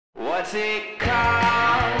What's it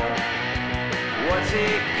called? What's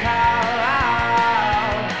it called?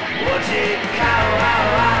 What's it called?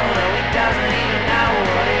 No, he doesn't even know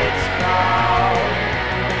what it's called.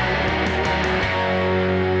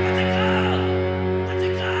 What's it called? What's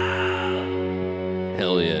it called?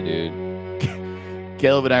 Hell yeah, dude.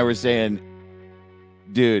 Caleb and I were saying,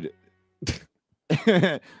 dude,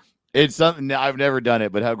 it's something I've never done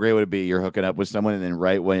it, but how great would it be? You're hooking up with someone, and then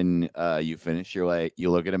right when you finish, you're like, you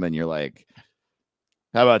look at them and you're like,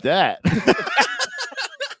 how about that?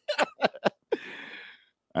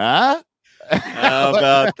 Huh? How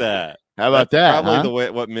about that? How about That's that? Probably huh? the way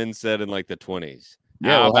what men said in like the 20s.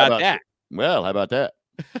 Yeah, How well, about that? Well, how about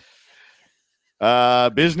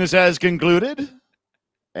that? Business has concluded.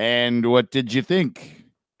 And what did you think?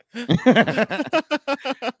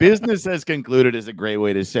 Business has concluded is a great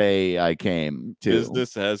way to say I came to.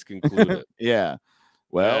 Business has concluded. Yeah.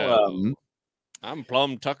 Well, I'm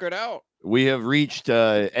plumb tuckered out. we have reached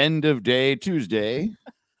end of day Tuesday.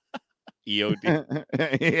 EOD.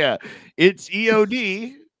 Yeah, it's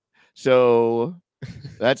EOD. So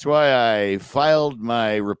that's why I filed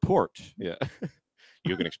my report. Yeah.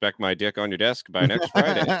 You can expect my dick on your desk by next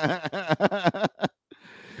Friday.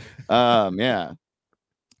 Yeah.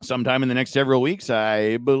 Sometime in the next several weeks,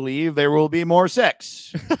 I believe there will be more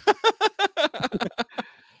sex.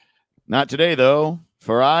 Not today, though,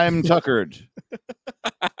 for I'm tuckered.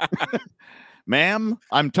 Ma'am,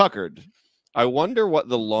 I'm tuckered. I wonder what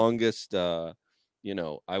the longest, I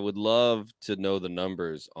would love to know the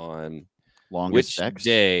numbers on Longest which sex?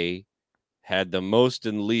 day had the most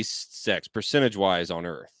and least sex percentage-wise on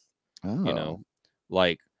Earth. Oh. You know,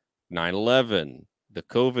 like 9/11, the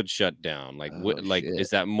COVID shutdown. Like, shit. is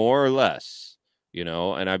that more or less? You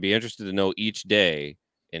know, and I'd be interested to know each day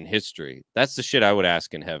in history. That's the shit I would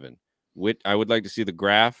ask in heaven. I would like to see the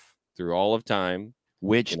graph through all of time.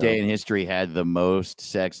 Which day in history had the most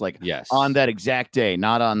sex? Like, yes, on that exact day,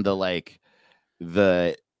 not on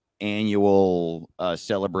the annual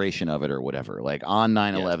celebration of it or whatever. Like on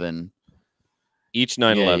 9/11. Each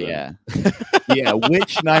 9/11. Yeah. Yeah.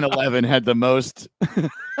 Which 9/11 had the most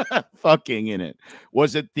fucking in it?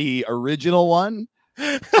 Was it the original one?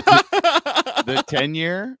 The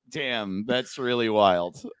 10-year? Damn, that's really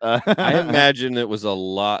wild. I imagine it was a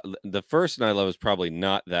lot. The first 9/11 was probably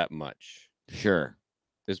not that much. Sure.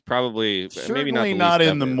 It's probably Certainly maybe not the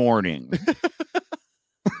in the morning.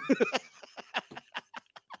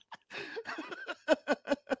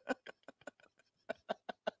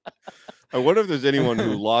 I wonder if there's anyone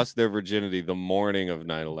who lost their virginity the morning of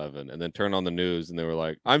 9/11 and then turned on the news and they were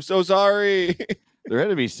like, "I'm so sorry." There had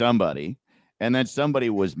to be somebody, and that somebody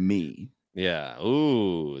was me. Yeah.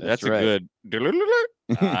 Ooh, that's right. a good.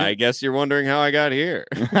 I guess you're wondering how I got here.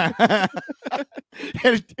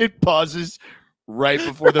 And it pauses right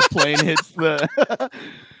before the plane hits the.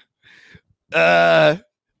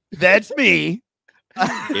 That's me.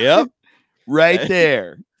 Yep. Right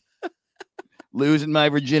there. Losing my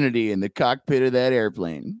virginity in the cockpit of that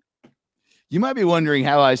airplane. You might be wondering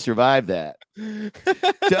how I survived that.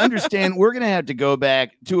 To understand, we're going to have to go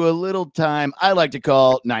back to a little time I like to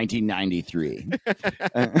call 1993.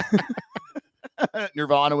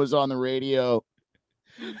 Nirvana was on the radio.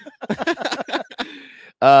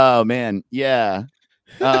 Oh, man. Yeah.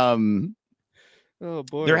 Oh,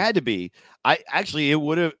 boy. There had to be. I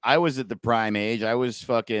was at the prime age. I was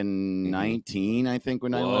fucking 19, I think,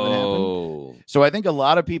 when 9/11 happened. So I think a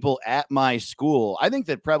lot of people at my school, I think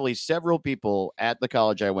that probably several people at the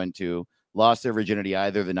college I went to lost their virginity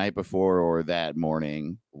either the night before or that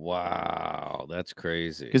morning. Wow, that's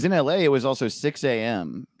crazy. Because in LA, it was also 6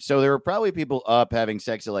 a.m. So there were probably people up having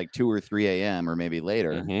sex at like 2 or 3 a.m. or maybe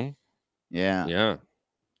later. Mm-hmm. Yeah. Yeah.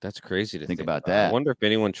 That's crazy to think about that. I wonder if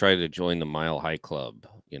anyone tried to join the Mile High Club,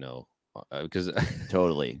 because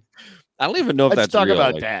totally. I don't even know if Let's that's talk real.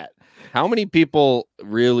 about like, that. How many people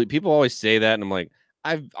always say that, and I'm like,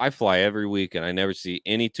 I fly every week, and I never see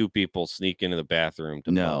any two people sneak into the bathroom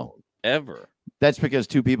to bone, ever. That's because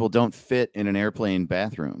two people don't fit in an airplane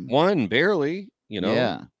bathroom. One barely,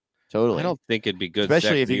 Yeah, totally. I don't think it'd be good,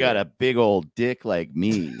 especially if you got a big old dick like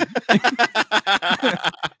me.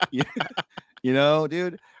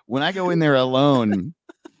 Dude, when I go in there alone,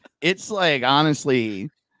 it's like honestly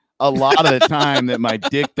a lot of the time that my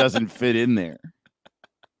dick doesn't fit in there.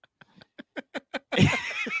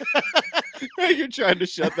 You're trying to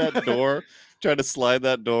shut that door, trying to slide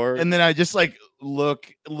that door, and then I just like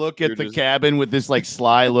look at the cabin with this like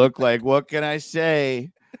sly look, like, what can I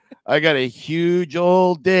say? I got a huge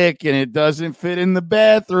old dick and it doesn't fit in the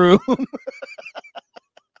bathroom.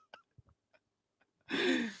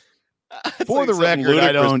 It's For the something record, I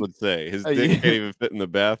Ludacris don't- would say his yeah. dick can't even fit in the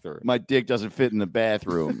bathroom. My dick doesn't fit in the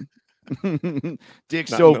bathroom.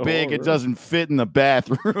 Dick's Not so in the big whole it room. doesn't fit in the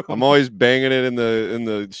bathroom. I'm always banging it in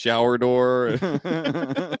the shower door.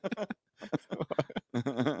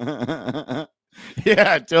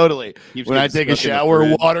 Yeah, totally. Keeps When I getting take a stuck in the shower,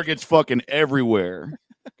 fridge. water gets fucking everywhere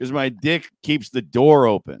because my dick keeps the door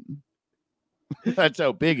open. That's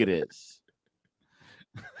how big it is.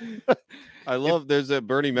 I love there's that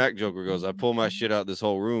Bernie Mac joke where it goes, I pull my shit out, this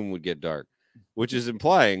whole room would get dark, which is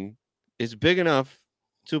implying it's big enough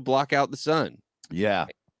to block out the sun. Yeah.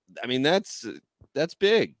 I mean, that's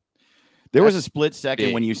big. There was a That's split second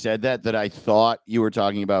big. when you said that I thought you were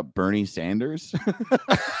talking about Bernie Sanders.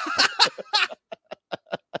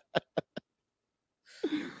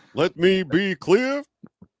 Let me be clear.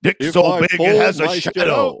 Dick If so I big it fold has a my shit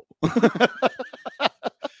shadow.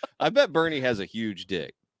 I bet Bernie has a huge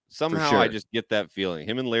dick. Somehow I sure. just get that feeling.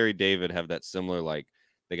 Him and Larry David have that similar, like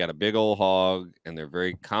they got a big old hog and they're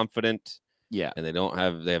very confident Yeah. and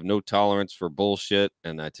they have no tolerance for bullshit.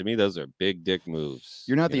 And to me, those are big dick moves.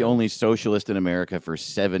 You're not you the know? only socialist in America for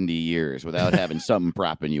 70 years without having something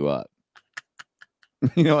propping you up.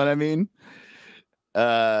 You know what I mean?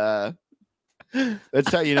 That's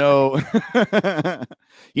how you know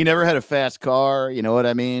he never had a fast car, you know what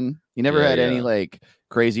I mean? He never Yeah, had any yeah. like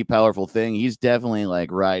crazy powerful thing. He's definitely like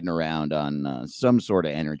riding around on some sort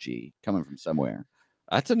of energy coming from somewhere.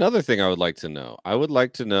 That's another thing I would like to know. I would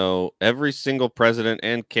like to know every single president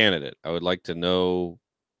and candidate. I would like to know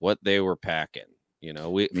what they were packing. You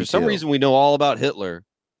know, for some too. reason we know all about Hitler.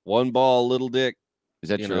 One ball, little dick. Is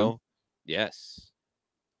that you true? know? Yes.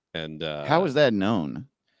 And How is that known?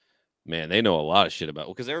 man, they know a lot of shit about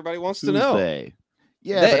because everybody wants to Who's know. they?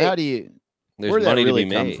 Yeah, but They. how do you There's where did that money really to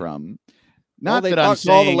be come made. from? Well, Not they that I'm talked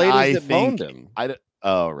to all the saying ladies I that think boned him.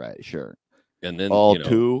 oh right, sure. And then All you know,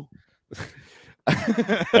 two.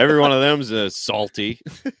 every one of them's salty.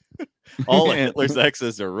 All of Yeah. Hitler's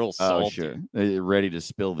exes are real salty. Oh, sure. They're ready to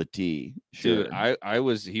spill the tea. Sure.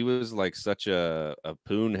 Dude, he was like such a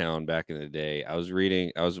poon hound back in the day. I was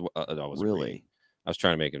Really? I was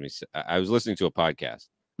trying to make him. I was listening to a podcast.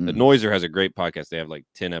 The Mm. Noiser has a great podcast. They have like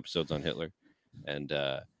 10 episodes on Hitler, and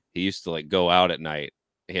he used to like go out at night.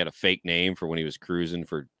 He had a fake name for when he was cruising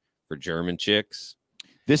for German chicks.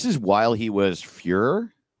 This is while he was Fuhrer.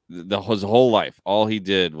 His whole life, all he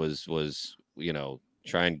did was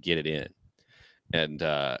try and get it in, and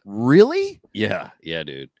Really? yeah,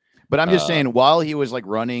 dude. But I'm just saying, while he was like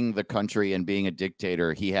running the country and being a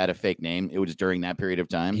dictator, he had a fake name. It was during that period of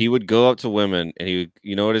time. He would go up to women, and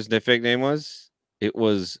you know what his fake name was? It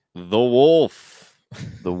was the Wolf.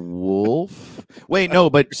 The Wolf. Wait, no,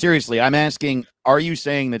 but seriously, I'm asking: are you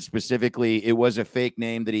saying that specifically it was a fake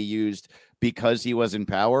name that he used because he was in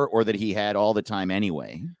power, or that he had all the time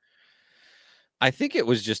anyway? I think it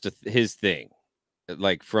was just his thing,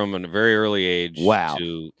 like from a very early age Wow.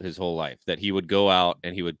 to his whole life, that he would go out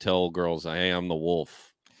and he would tell girls, "Hey, I'm the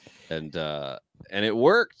Wolf," and it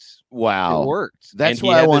worked. Wow. It worked. That's And he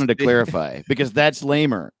why I had this wanted to thing- clarify, because that's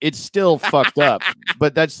lamer. It's still fucked up,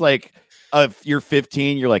 but that's like if you're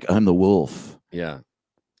 15, you're like, I'm the wolf. Yeah.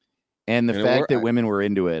 And the And it fact wor- that I- women were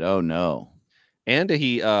into it, oh no. And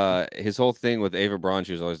he his whole thing with Ava Braun,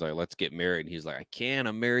 she was always like, "Let's get married." And he's like, "I can't.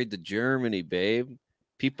 I'm married to Germany, babe.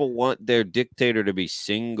 People want their dictator to be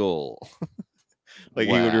single." Like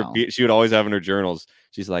he would Wow. repeat, she would always have in her journals.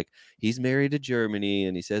 She's like, "He's married to Germany,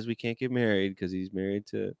 and he says we can't get married because he's married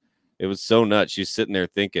to." It was so nuts. She's sitting there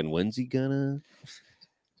thinking, "When's he gonna?"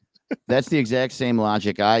 That's the exact same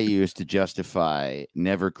logic I use to justify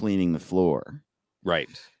never cleaning the floor. Right.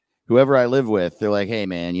 Whoever I live with, they're like, hey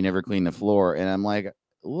man, you never clean the floor. And I'm like,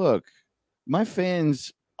 look, my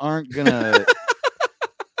fans aren't gonna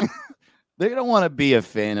they don't want to be a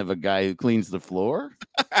fan of a guy who cleans the floor.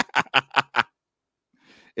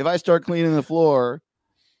 If I start cleaning the floor,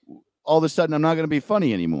 all of a sudden I'm not gonna be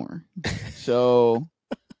funny anymore. So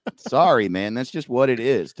sorry, man. That's just what it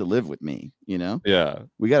is to live with me, you know? Yeah.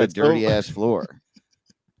 We got It's a dirty ass floor.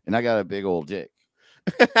 And I got a big old dick.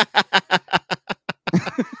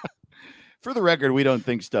 For the record, we don't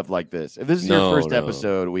think stuff like this. If this is your first No.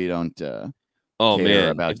 episode, we don't Oh care man,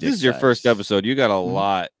 about if this dick is your first size. episode, you got a Mhm.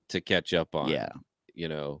 lot to catch up on. yeah. You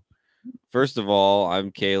know, first of all,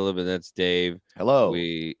 I'm Caleb and that's Dave. Hello.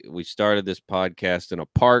 We started this podcast in a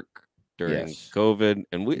park during Yes. COVID,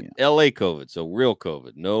 and Yeah. LA COVID, so real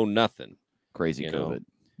COVID, no nothing. Crazy you know, COVID.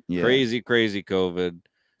 Yeah. Crazy COVID.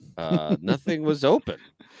 Nothing was open.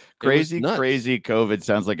 Crazy nuts. COVID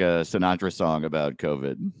sounds like a Sinatra song about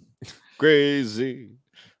COVID. Crazy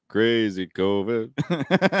COVID.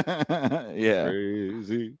 Yeah.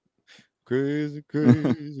 Crazy crazy,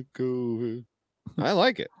 crazy COVID. I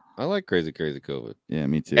like it. I like crazy, crazy COVID. Yeah,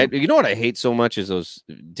 me too. And you know what I hate so much is those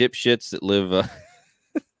dipshits that live.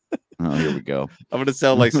 Oh, here we go. I'm gonna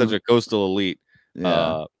sound like such a coastal elite.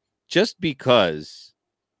 Yeah. Just because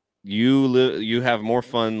you have more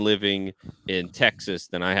fun living in Texas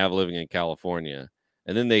than I have living in California,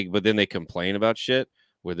 and then they complain about shit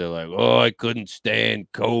where they're like, "Oh, I couldn't stand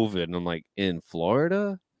COVID," and I'm like, "In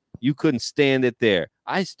Florida, you couldn't stand it there.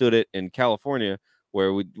 I stood it in California,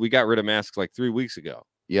 where we got rid of masks like 3 weeks ago.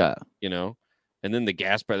 Yeah. You know, and then the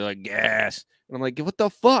gas price, they're like gas, and I'm like, what the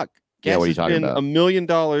fuck? Gas Yeah, what are you has talking been about? $1 million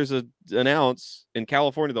an ounce in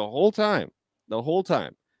California the whole time.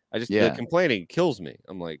 I just the complaining kills me.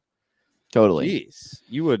 I'm like, totally. geez,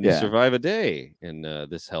 you wouldn't survive a day in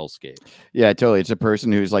this hellscape. Yeah, totally. It's a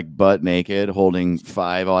person who's like butt naked, holding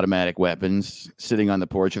 5 automatic weapons, sitting on the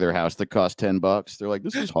porch of their house that cost $10. They're like,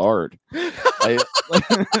 this is hard.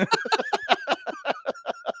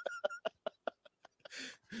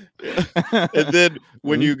 And then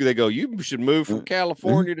when they go, you should move from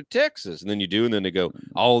California to Texas, and then you do, and then they go,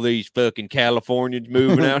 all these fucking Californians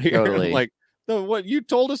moving out here. Totally. I'm like, no, what? You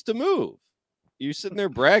told us to move. You sitting there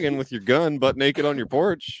bragging with your gun, butt naked on your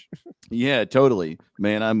porch. Yeah, totally.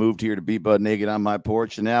 Man, I moved here to be butt naked on my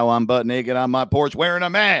porch, and now I'm butt naked on my porch wearing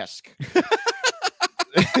a mask.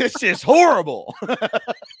 This is horrible.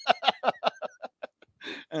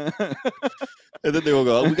 And then they will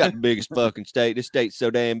go, oh, we got the biggest fucking state. This state's so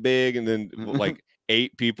damn big. And then like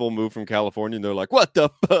 8 people move from California, and they're like, what the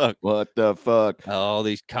fuck? What the fuck? All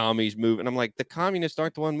these commies move. And I'm like, the communists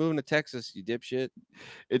aren't the one moving to Texas, you dipshit.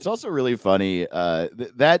 It's also really funny.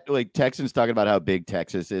 That like Texans talking about how big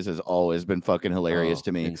Texas is has always been fucking hilarious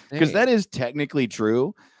to me, because that is technically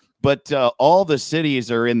true. But all the cities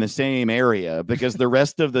are in the same area because the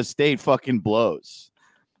rest of the state fucking blows.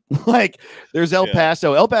 Like there's El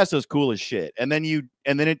Paso. El Paso's cool as shit. And then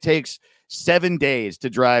it takes 7 days to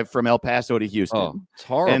drive from El Paso to Houston. Oh, it's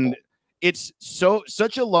horrible. And it's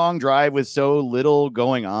such a long drive with so little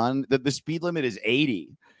going on that the speed limit is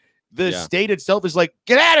 80. The state itself is like,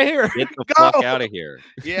 get out of here. Get the fuck out of here.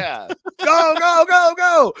 Yeah.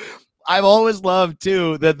 Go. I've always loved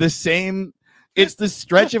too that it's the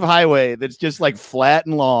stretch of highway that's just like flat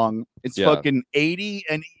and long. It's fucking 80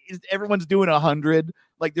 and everyone's doing 100.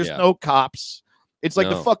 Like there's no cops. It's like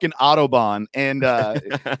the fucking Autobahn, and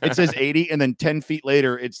it says 80, and then 10 feet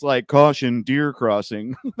later, it's like caution, deer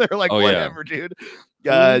crossing. They're like, whatever, dude.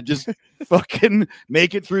 Just fucking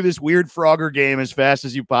make it through this weird Frogger game as fast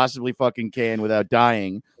as you possibly fucking can without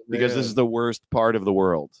dying, because this is the worst part of the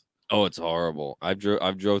world. Oh, it's horrible. I've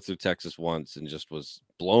drove through Texas once and just was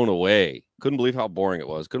blown away. Couldn't believe how boring it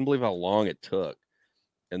was. Couldn't believe how long it took.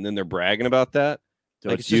 And then they're bragging about that. So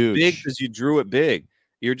like it's just big because you drew it big.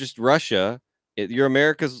 You're just Russia. You're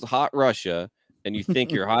America's hot Russia, and you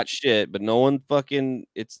think you're hot shit, but no one fucking,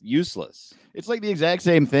 it's useless. It's like the exact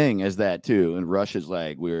same thing as that too. And Russia's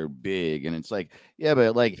like, we're big. And it's like, yeah,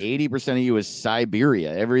 but like 80% of you is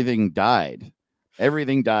Siberia. Everything died,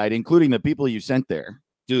 including the people you sent there.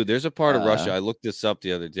 Dude, there's a part of Russia. I looked this up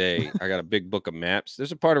the other day. I got a big book of maps.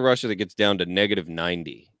 There's a part of Russia that gets down to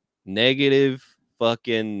 -90. Negative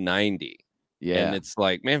fucking 90. Yeah. And it's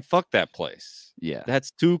like, man, fuck that place. Yeah.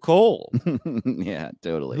 That's too cold. Yeah,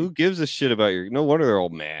 totally. Who gives a shit about your... No wonder they're all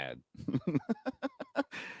mad.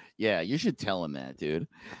 Yeah, you should tell him that, dude.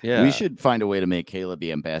 Yeah. We should find a way to make Caleb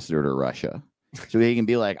the ambassador to Russia, so he can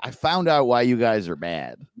be like, I found out why you guys are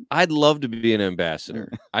mad. I'd love to be an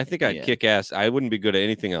ambassador. I think I'd kick ass. I wouldn't be good at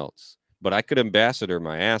anything else, but I could ambassador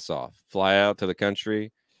my ass off. Fly out to the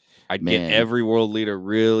country. I'd get every world leader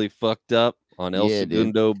really fucked up on El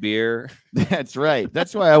Segundo beer. That's right.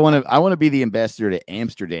 That's why I want to be the ambassador to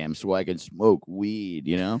Amsterdam, so I can smoke weed.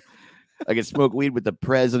 You know, I can smoke weed with the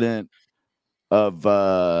president of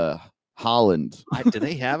Holland. Do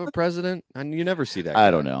they have a president? You never see that guy.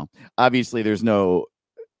 I don't know. Obviously, there's no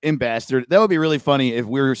ambassador. That would be really funny if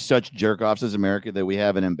we're such jerk offs as America that we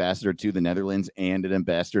have an ambassador to the Netherlands and an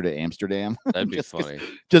ambassador to Amsterdam. That'd be funny.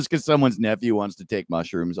 Just because someone's nephew wants to take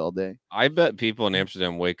mushrooms all day. I bet people in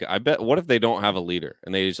Amsterdam wake up. I bet, what if they don't have a leader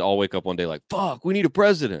and they just all wake up one day like, fuck, we need a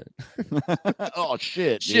president. Oh,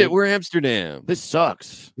 shit. Shit, we're Amsterdam. This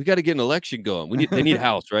sucks. We got to get an election going. They need a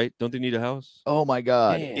house, right? Don't they need a house? Oh, my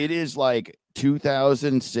God. Damn. It is like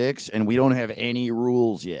 2006 and we don't have any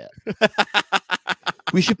rules yet.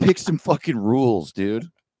 We should pick some fucking rules, dude.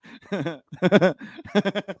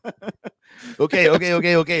 Okay.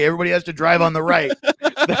 Everybody has to drive on the right.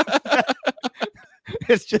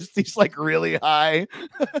 It's just these like really high.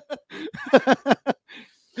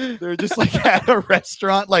 They're just like at a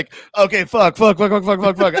restaurant, like, okay, fuck.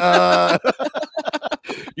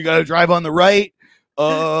 You got to drive on the right.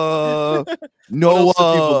 No, else do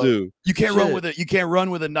people do? You can't run with it. You can't run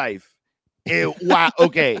with a knife. Ew, wow.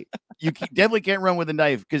 Okay, definitely can't run with a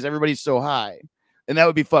knife because everybody's so high, and that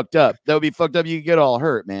would be fucked up. That would be fucked up. You could get all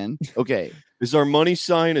hurt, man. Okay. Is our money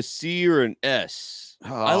sign a C or an S?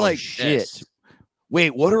 I like shit. S.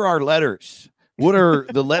 Wait, what are our letters? What are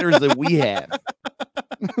the letters that we have?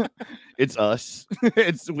 It's us.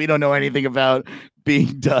 We don't know anything about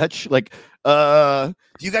being Dutch. Like, do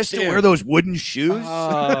you guys still wear those wooden shoes?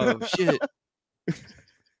 Oh shit.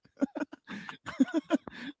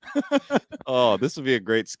 Oh, this would be a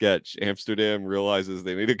great sketch. Amsterdam realizes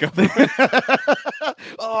they need a government.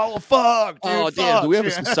 Oh fuck. Dude, Oh damn. Do we have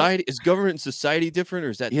a fuck. society? Is government and society different, or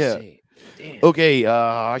is that Yeah. the same? Damn.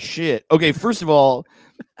 Okay, shit. Okay, first of all,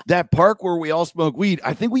 that park where we all smoke weed,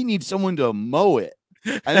 I think we need someone to mow it.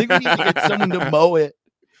 I think we need to get someone to mow it.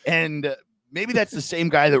 And maybe that's the same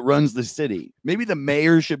guy that runs the city. Maybe the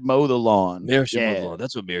mayor should mow the lawn. Mayor should mow the lawn.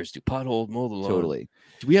 That's what mayors do. Pothole, mow the lawn. Totally.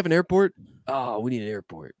 Do we have an airport? Oh, we need an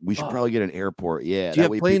airport. We should probably get an airport. Yeah. Do you that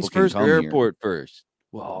have way planes people can first or come here. airport first?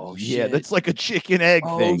 Whoa, Yeah, shit. that's like a chicken egg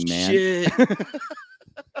thing, man. Shit.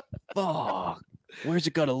 Fuck. Where's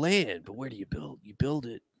it gonna land? But where do you build? You build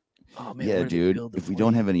it. Oh man. Yeah, where do they dude. build the If we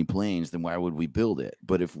don't plane? have any planes, then why would we build it?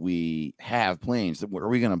 But if we have planes, then where are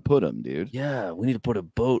we gonna put them, dude? Yeah, we need to put a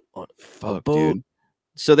boat on. A Fuck, boat. dude.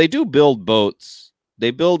 So they do build boats.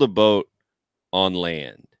 They build a boat on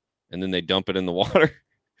land, and then they dump it in the water.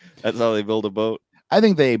 That's how they build a boat. I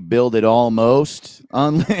think they build it almost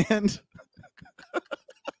on land.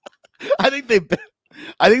 I think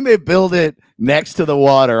they build it next to the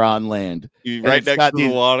water on land. And Right it's next got to the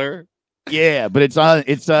these- water. Yeah, but it's on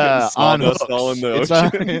on Sawdust hooks. all in the it's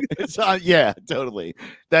ocean. on, it's on. Yeah, totally.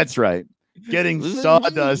 That's right. Getting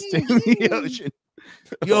sawdust in the ocean.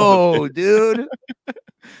 Yo, dude.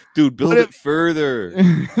 Dude, build What it if- further.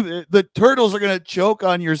 The turtles are gonna choke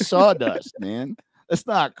on your sawdust, man. That's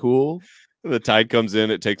not cool. The tide comes in,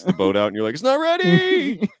 it takes the boat out, and you're like, it's not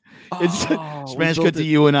ready. It's Oh, we smash built cut to it.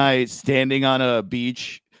 you and I standing on a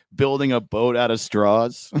beach building a boat out of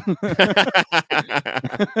straws.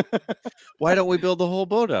 Why don't we build the whole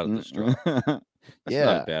boat out of the straw? Yeah,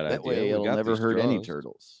 not a bad that idea. way We it'll got never these hurt any straws.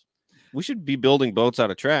 turtles. We should be building boats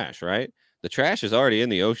out of trash, right? The trash is already in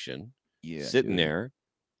the ocean, Yeah, sitting dude. there,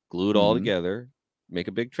 glued all Mhm. together, make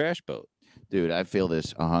a big trash boat. Dude, I feel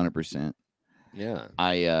this 100%. Yeah.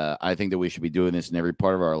 I think that we should be doing this in every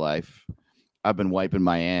part of our life. I've been wiping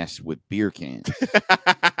my ass with beer cans.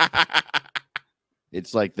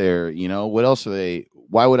 It's like they're, what else are they?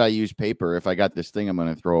 Why would I use paper if I got this thing I'm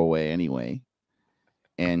going to throw away anyway?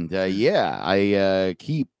 And yeah, I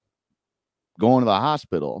keep going to the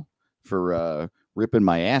hospital for ripping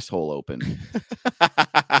my asshole open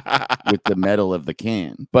with the metal of the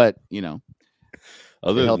can. But, Other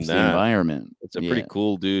it than helps the that, environment. it's a pretty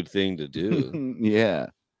cool dude thing to do. Yeah,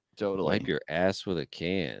 totally. Wipe your ass with a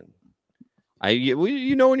can.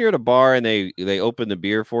 When you're at a bar and they open the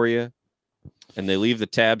beer for you, and they leave the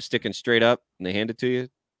tab sticking straight up, and they hand it to you.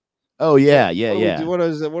 Oh, yeah. What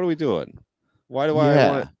are we doing? Why do I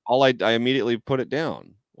want it? I immediately put it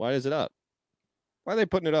down. Why is it up? Why are they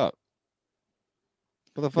putting it up?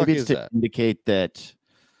 What the fuck Maybe is it's to that? indicate that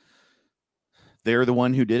they're the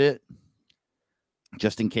one who did it,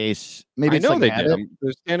 just in case. Maybe I it's know like they a did. habit.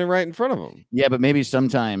 They're standing right in front of them. Yeah, but maybe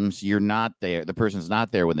sometimes you're not there. The person's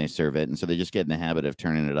not there when they serve it, and so they just get in the habit of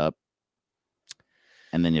turning it up.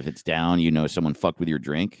 And then if it's down, someone fucked with your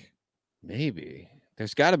drink. Maybe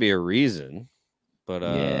there's got to be a reason, but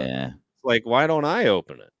Yeah, like, why don't I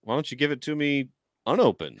open it? Why don't you give it to me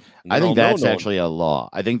unopened? And I then think I'll know that's no one- actually a law.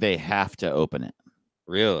 I think they have to open it.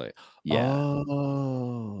 really. Yeah,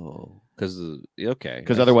 Oh, because okay.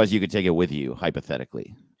 because I see. otherwise you could take it with you.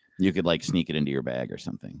 Hypothetically, you could sneak it into your bag or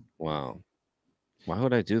something. Wow. Why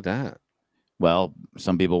would I do that? Well,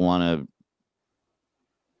 some people want to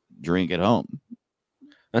drink at home.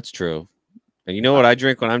 That's true. And you know what I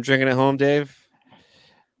drink when I'm drinking at home, Dave?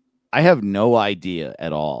 I have no idea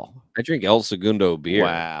at all. I drink El Segundo beer.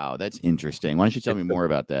 Wow, that's interesting. Why don't you tell me more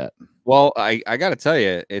about that? Well, I got to tell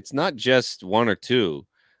you, it's not just one or two.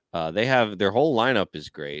 They have their whole lineup is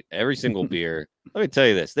great. Every single beer. Let me tell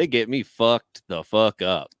you this: they get me fucked the fuck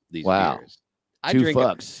up. These Wow. beers. I 2 drink.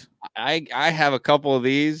 fucks. I have a couple of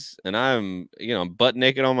these, and I'm butt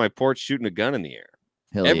naked on my porch shooting a gun in the air.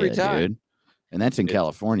 Hell every yeah, time. dude. And that's in It's-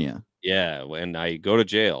 California. Yeah, and I go to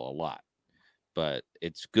jail a lot. But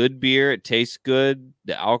it's good beer. It tastes good.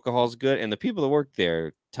 The alcohol's good, and the people that work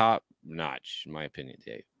there top notch, in my opinion,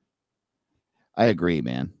 Dave. I agree,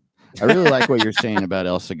 man. I really like what you're saying about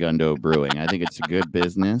El Segundo Brewing. I think it's a good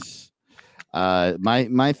business.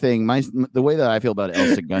 The way that I feel about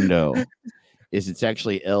El Segundo is it's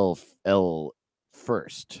actually El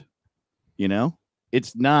first. You know,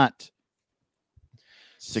 it's not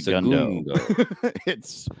Segundo.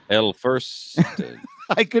 It's El first.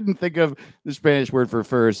 I couldn't think of the Spanish word for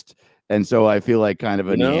first, and so I feel like kind of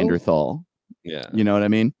a Neanderthal. Yeah, you know what I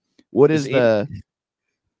mean. What is Is the?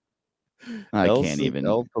 I El can't even.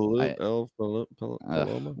 Paloma.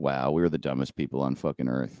 Wow, we're the dumbest people on fucking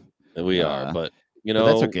earth. We are, but but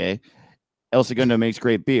that's okay. El Segundo makes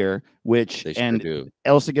great beer, which they sure do.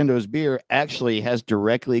 El Segundo's beer actually has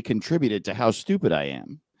directly contributed to how stupid I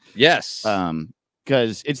am. Yes.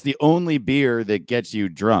 Because it's the only beer that gets you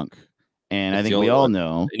drunk. And I think we all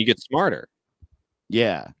know. And you get smarter.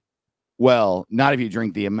 Yeah. Well, not if you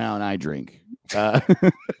drink the amount I drink. I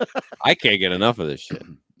can't get enough of this shit.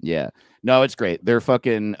 Yeah. No, it's great. They're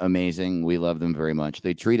fucking amazing. We love them very much.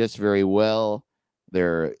 They treat us very well.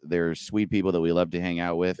 They're sweet people that we love to hang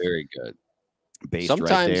out with. Very good. Based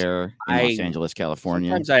right there in Los Angeles, California.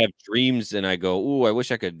 Sometimes I have dreams and I go, ooh, I wish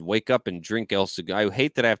I could wake up and drink El Segundo. I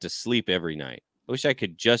hate that I have to sleep every night. I wish I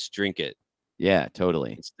could just drink it. Yeah,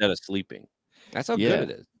 totally. Instead of sleeping. That's how good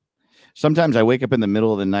it is. Sometimes I wake up in the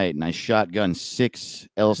middle of the night and I shotgun 6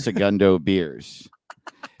 El Segundo beers.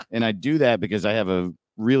 And I do that because I have a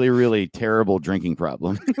really, really terrible drinking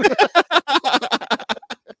problem.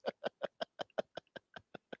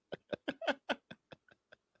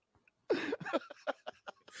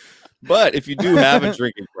 But if you do have a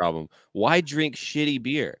drinking problem, why drink shitty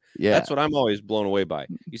beer? Yeah, that's what I'm always blown away by.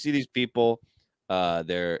 You see these people,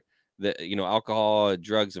 alcohol,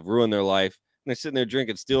 drugs have ruined their life, and they're sitting there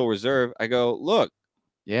drinking Steel Reserve. I go, look,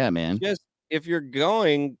 yeah, man. Just if you're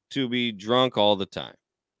going to be drunk all the time,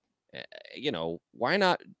 why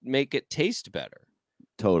not make it taste better?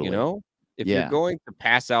 Totally. If you're going to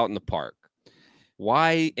pass out in the park,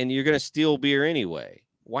 why? And you're going to steal beer anyway.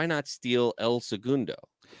 Why not steal El Segundo?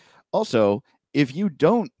 Also, if you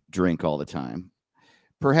don't drink all the time,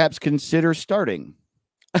 perhaps consider starting.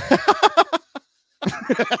 I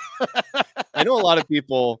know a lot of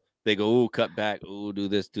people, they go, ooh, cut back, ooh, do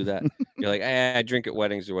this, do that. You're like, I drink at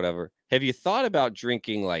weddings or whatever. Have you thought about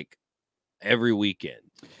drinking like every weekend?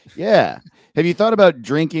 Yeah. Have you thought about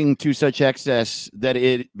drinking to such excess that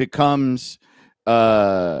it becomes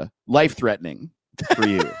life-threatening for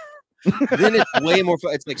you? Then it's way more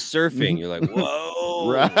fun. It's like surfing. You're like, whoa.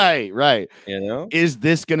 Right. Is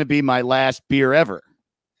this going to be my last beer ever?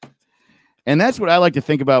 And that's what I like to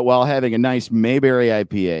think about while having a nice Mayberry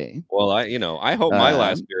IPA. Well, I hope my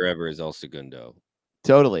last beer ever is El Segundo.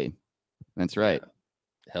 Totally. That's right.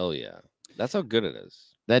 Yeah. Hell yeah. That's how good it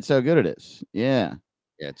is. That's how good it is. Yeah.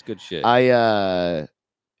 Yeah, it's good shit. It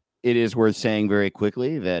is worth saying very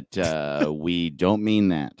quickly that we don't mean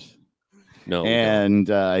that. No. And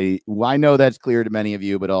I know that's clear to many of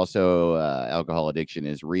you, but also alcohol addiction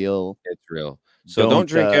is real. It's real. So don't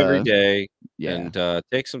drink every day. Yeah. And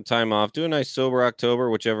take some time off. Do a nice sober October,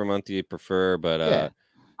 whichever month you prefer. But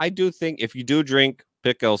I do think if you do drink,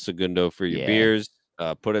 pick El Segundo for your beers.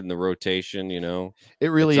 Put it in the rotation, It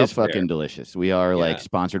really is fucking delicious. We are like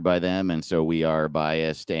sponsored by them, and so we are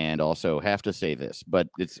biased and also have to say this, but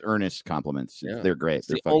it's earnest compliments. Yeah. They're great.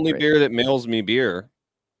 They're the only beer that mails me beer.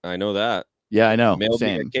 I know that. Yeah, I know. Mailed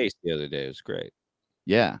me a case the other day. It was great.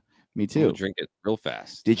 Yeah, me too. Drink it real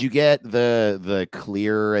fast. Did you get the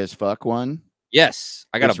clear as fuck one? Yes,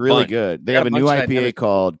 I got it's really good. They have a new IPA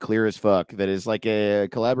called Clear as Fuck that is like a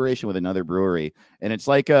collaboration with another brewery, and it's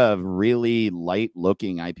like a really light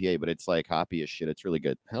looking IPA, but it's like hoppy as shit. It's really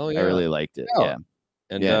good. Hell yeah, I really liked it. Yeah,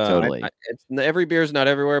 and totally. Every beer is not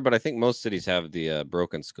everywhere, but I think most cities have the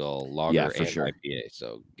Broken Skull lager and IPA.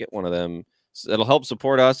 So get one of them. It'll help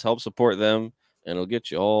support us, help support them, and it'll get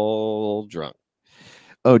you all drunk.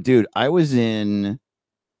 Oh, dude, I was in.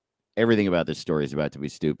 Everything about this story is about to be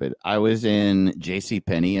stupid. I was in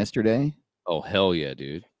JCPenney yesterday. Oh, hell yeah,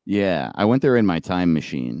 dude. Yeah, I went there in my time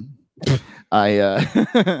machine. I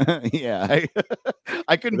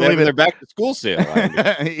couldn't believe it. They're back to school sale.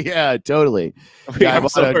 Yeah, totally. I'm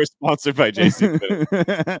sponsored by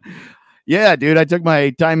JCPenney. Yeah, dude, I took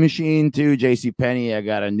my time machine to JCPenney. I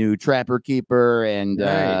got a new Trapper Keeper, and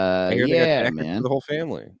man, the whole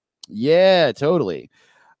family. Yeah, totally.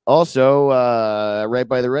 Also, right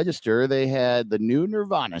by the register, they had the new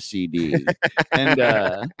Nirvana CD. And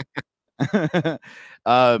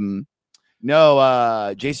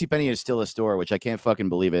JCPenney is still a store, which I can't fucking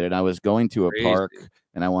believe it. And I was going to a park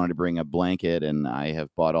and I wanted to bring a blanket, and I have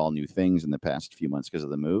bought all new things in the past few months because of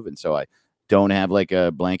the move. And so I don't have like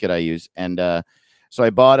a blanket I use. And so I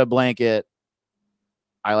bought a blanket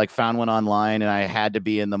I like found one online and I had to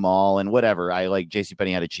be in the mall and whatever. I like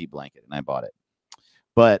JCPenney had a cheap blanket and I bought it.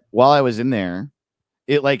 But while I was in there,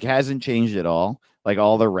 it like hasn't changed at all. Like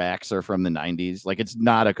all the racks are from the 90s. Like it's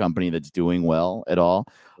not a company that's doing well at all.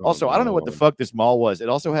 Oh, Also, I don't know what the no. fuck this mall was. It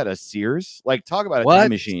also had a Sears. Like talk about a What? time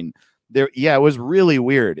machine. There, yeah, it was really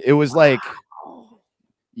weird. It was like,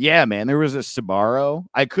 yeah, man, there was a Sbarro.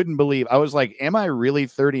 I couldn't believe. I was like, am I really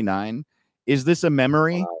 39? Is this a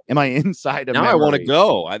memory? Wow. Am I inside a Now memory? I want to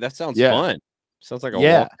go. That sounds Yeah. fun. Sounds like a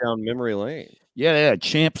Yeah. walk down memory lane. Yeah,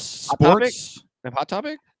 Champs Hot Topic? Sports. Hot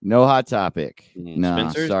Topic? No Hot Topic. No,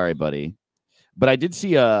 Spencer's? sorry, buddy. But I did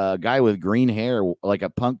see a guy with green hair, like a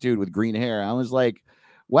punk dude with green hair. I was like,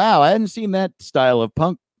 wow, I hadn't seen that style of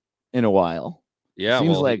punk in a while. Yeah,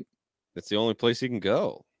 Seems well, like that's the only place he can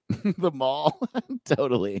go. the mall.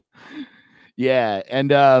 Totally. Yeah. And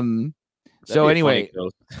That'd so be a anyway, funny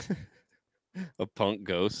ghost. A punk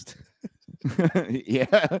ghost.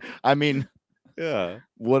 yeah. I mean, Yeah.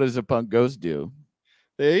 what does a punk ghost do?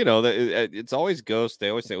 You know, it's always ghosts. They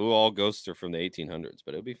always say, "Oh, all ghosts are from the 1800s,"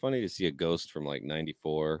 but it'd be funny to see a ghost from like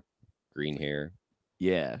 94, green hair,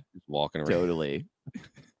 Yeah, just walking around. totally.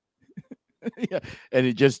 Yeah, and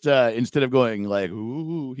it just instead of going like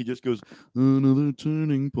 "ooh," he just goes another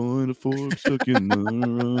turning point, a fork stuck in the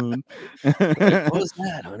run. What was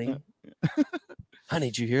that, honey? Honey,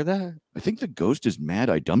 did you hear that? I think the ghost is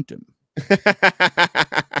mad I dumped him.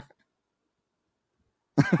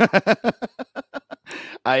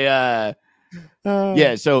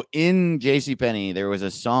 Yeah, so in JCPenney, there was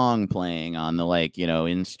a song playing on the like, you know,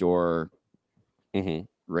 in-store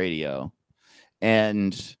radio.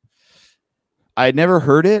 And I'd never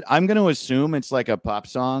heard it. I'm going to assume it's like a pop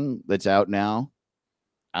song that's out now.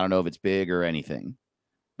 I don't know if it's big or anything,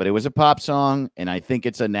 but it was a pop song, and I think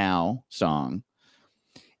it's a now song.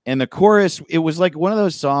 And the chorus, it was like one of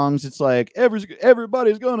those songs. It's like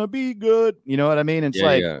everybody's gonna be good. You know what I mean? It's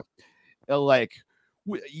like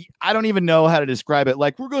I don't even know how to describe it.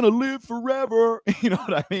 Like we're gonna live forever. You know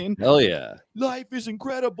what I mean? Hell yeah! Life is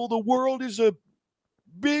incredible. The world is a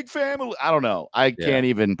big family. I don't know. I can't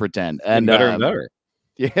even pretend. And better and better.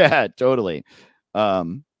 Yeah, totally.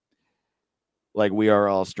 Like we are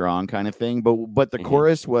all strong kind of thing. But the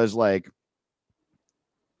chorus was like,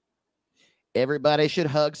 everybody should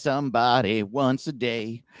hug somebody once a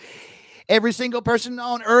day. Every single person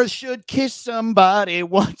on earth should kiss somebody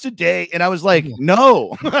once a day. And I was like,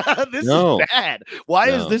 no, this is bad.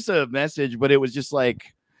 Why is this a message? But it was just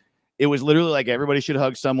like, it was literally like everybody should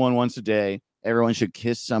hug someone once a day. Everyone should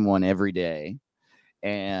kiss someone every day.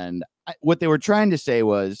 And what they were trying to say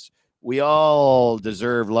was, we all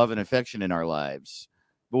deserve love and affection in our lives.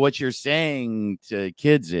 But what you're saying to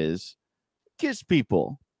kids is, kiss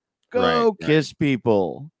people. Go kiss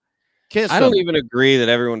people. Kiss I don't even agree that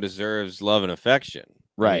everyone deserves love and affection.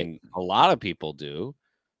 Right. I mean, a lot of people do,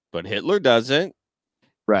 but Hitler doesn't.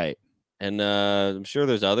 Right. And I'm sure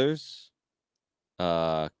there's others.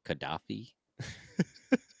 Gaddafi.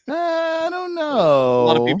 I don't know. A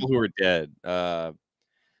lot of people who are dead.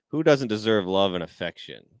 Who doesn't deserve love and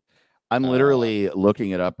affection? I'm literally looking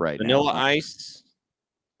it up right now. Vanilla Ice.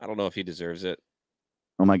 I don't know if he deserves it.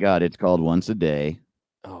 Oh my God, it's called Once a Day.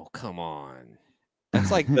 Oh, come on.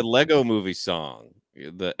 That's like the Lego movie song.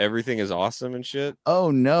 The Everything is Awesome and shit.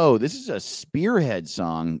 Oh no, this is a Spearhead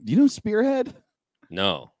song. Do you know Spearhead?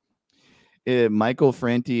 No. Michael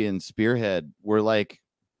Franti and Spearhead were like,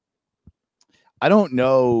 I don't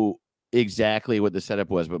know exactly what the setup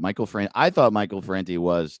was, but I thought Michael Franti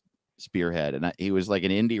was Spearhead, and he was like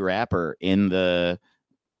an indie rapper in the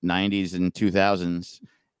 90s and 2000s.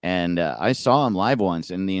 And I saw him live once,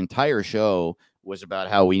 and the entire show was about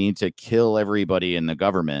how we need to kill everybody in the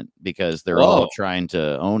government because they're all trying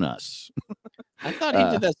to own us. I thought he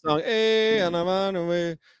did that song. Hey, I'm on the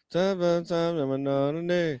way.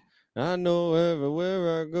 I know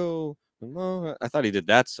everywhere I go. I thought he did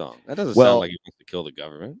that song. That doesn't sound like he wants to kill the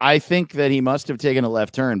government. I think that he must have taken a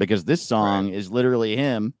left turn because this song is literally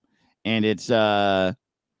him, and it's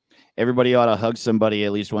everybody ought to hug somebody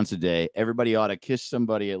at least once a day. Everybody ought to kiss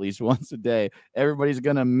somebody at least once a day. Everybody's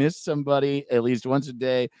gonna miss somebody at least once a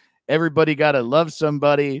day. Everybody gotta love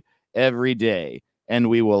somebody every day, and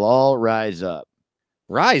we will all rise up.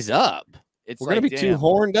 Rise up. We're gonna be too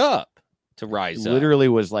horned up to rise up. Literally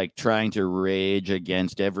was like trying to rage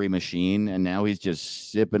against every machine, and now he's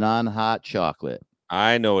just sipping on hot chocolate.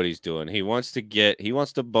 I know what he's doing. He wants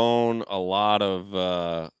to bone a lot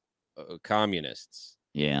of communists.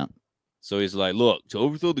 Yeah. So he's like, look, to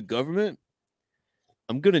overthrow the government,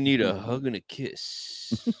 I'm gonna need a hug and a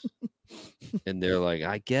kiss. And they're like,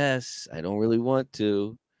 I guess I don't really want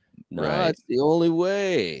to. No, it's the only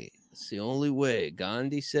way. That's the only way.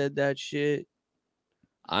 Gandhi said that shit.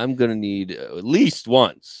 I'm gonna need at least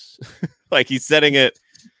once. Like he's setting it,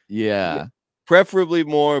 Yeah. preferably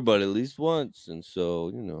more, but at least once. And so,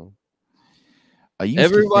 you know, I used to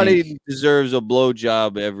everybody think, deserves a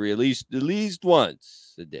blowjob at least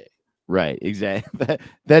once a day. right, exactly.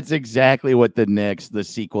 That's exactly what the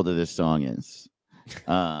sequel to this song is.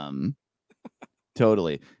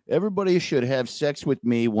 Totally. Everybody should have sex with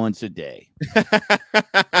me once a day.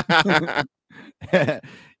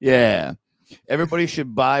 Yeah. Everybody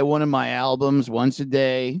should buy one of my albums once a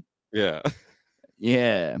day. Yeah.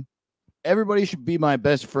 Yeah. Everybody should be my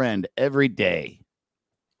best friend every day.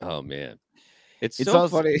 Oh man. It's It's so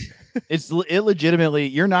also- funny. It's illegitimately,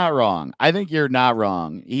 you're not wrong. I think you're not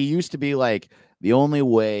wrong. He used to be like, the only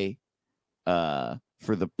way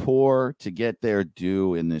for the poor to get their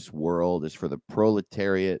due in this world is for the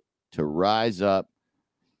proletariat to rise up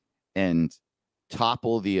and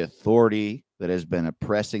topple the authority that has been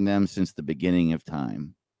oppressing them since the beginning of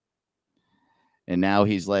time. And now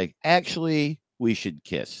he's like, actually, we should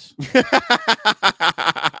kiss.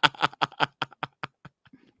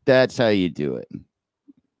 That's how you do it.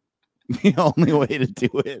 The only way to do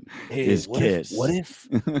it is kiss. What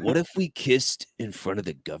if we kissed in front of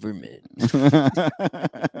the government?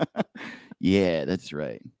 Yeah, that's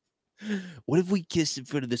right. What if we kissed in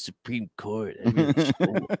front of the Supreme Court?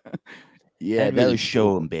 Yeah, I'd that'll really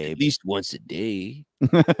show him, at babe. least once a day.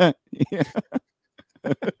 Yeah.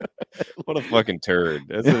 What a fucking turd.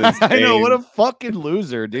 That's I know, what a fucking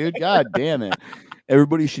loser, dude. God damn it.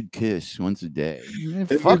 Everybody should kiss once a day. Man,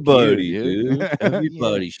 fuck Everybody, you, dude. Yeah.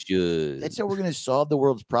 Everybody should. That's how we're gonna solve the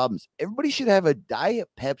world's problems. Everybody should have a Diet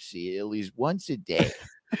Pepsi at least once a day.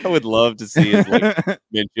 I would love to see his like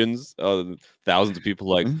mentions. Thousands of people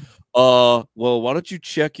like, well, why don't you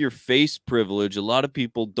check your face privilege? A lot of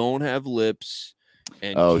people don't have lips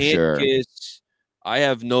and can't sure. kiss. I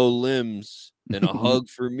have no limbs, and a hug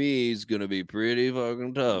for me is gonna be pretty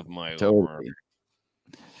fucking tough, Michael. Totally.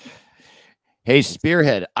 Hey,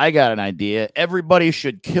 Spearhead, I got an idea. Everybody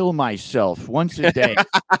should kill myself once a day.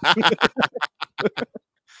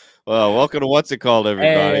 Well, welcome to What's It Called,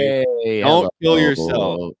 everybody. Hey, Don't kill hello.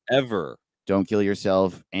 yourself ever. Don't kill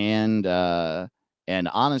yourself. And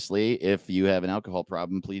honestly, if you have an alcohol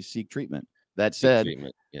problem, please seek treatment. That said,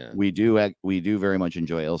 Treatment. Yeah. we do very much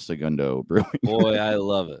enjoy El Segundo Brewing. Boy, I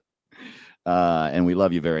love it. And we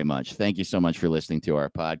love you very much. Thank you so much for listening to our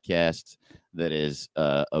podcast. That is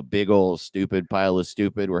a big old stupid pile of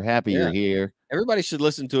stupid. We're happy you're here. Everybody should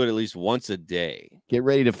listen to it at least once a day. Get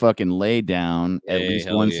ready to fucking lay down at Hey, least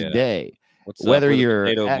hell once yeah. a day. What's up Whether with you're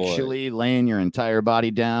Potato Boy? actually laying your entire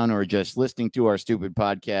body down or just listening to our stupid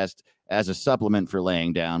podcast as a supplement for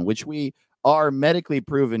laying down, which we are medically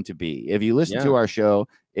proven to be. If you listen to Yeah. our show,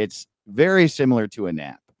 it's very similar to a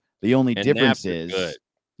nap. The only And difference naps are is, good.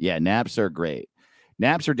 yeah, naps are great.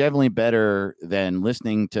 Naps are definitely better than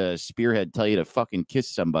listening to Spearhead tell you to fucking kiss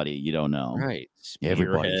somebody you don't know. Right.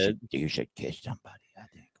 Everybody Spearhead. you should kiss somebody. I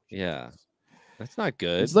think. Yeah. That's not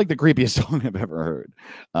good. It's like the creepiest song I've ever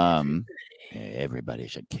heard. Everybody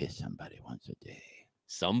should kiss somebody once a day.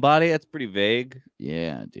 Somebody? That's pretty vague.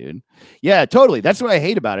 Yeah, dude. Yeah, totally. That's what I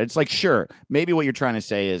hate about it. It's like, sure, maybe what you're trying to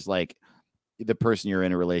say is like the person you're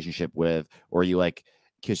in a relationship with, or you like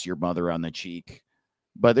kiss your mother on the cheek.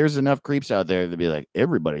 But there's enough creeps out there to be like,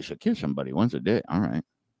 everybody should kiss somebody once a day. All right.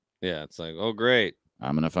 Yeah. It's like, oh, great.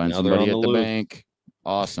 I'm going to find Now they're somebody on at the the loose. bank.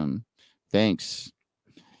 Awesome. Thanks.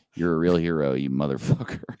 You're a real hero, you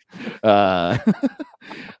motherfucker.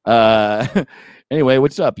 Anyway,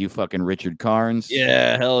 what's up, you fucking Richard Carnes?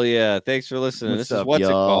 Yeah. Hell yeah. Thanks for listening. What's This is up, What's It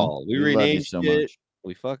y'all? Called. We We love you renamed so it. much.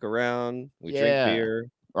 We fuck around. We Yeah. drink beer.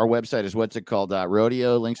 Our website is what's it called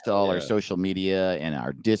rodeo. Links to all our Yeah. social media and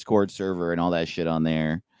our Discord server and all that shit on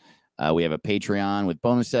there. We have a Patreon with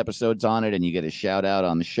bonus episodes on it, and you get a shout out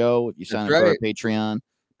on the show if you sign up That's for our right. Patreon,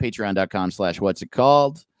 patreon.com/what's it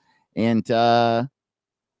called. And damn,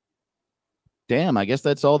 I guess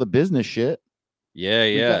that's all the business shit. Yeah.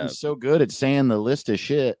 We've Yeah. gotten so good at saying the list of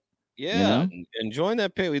shit. Yeah. And join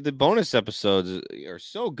that page. The bonus episodes are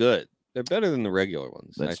so good. They're better than the regular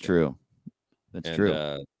ones. I That's think. true. That's And, true.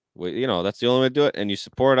 That's the only way to do it. And you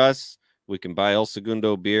support us. We can buy El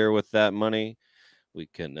Segundo beer with that money. We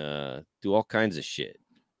can do all kinds of shit.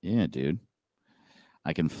 Yeah, dude.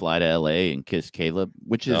 I can fly to LA and kiss Caleb,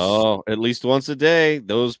 which is At least once a day.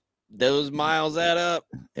 Those miles add up.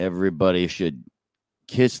 everybody should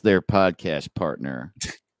kiss their podcast partner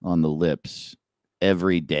on the lips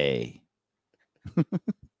every day.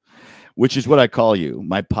 Which is what I call you,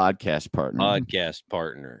 my podcast partner. Podcast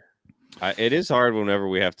partner. It is hard whenever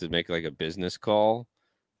we have to make like a business call.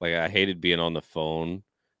 Like I hated being on the phone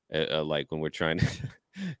like when we're trying to,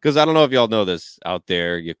 because I don't know if y'all know this out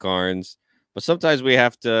there, you Carns, but sometimes we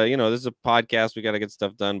have to, this is a podcast, we got to get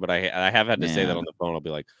stuff done. But I have had to say that on the phone. I'll be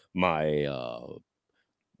like, my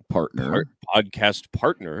podcast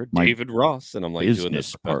partner, My David Ross, and I'm like doing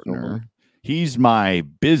this partner. He's my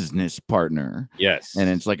business partner. Yes, and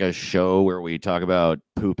it's like a show where we talk about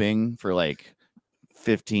pooping for like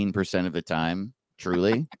 15% of the time.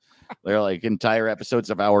 Truly. They're like entire episodes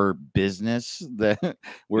of our business that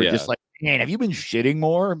we're just like, man, have you been shitting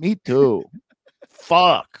more? Me too.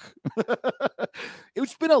 Fuck.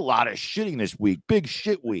 It's been a lot of shitting this week. Big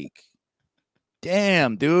shit week.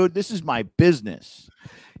 Damn, dude, this is my business.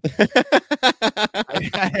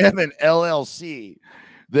 I have an LLC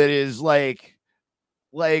that is like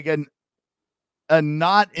a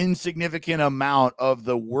not insignificant amount of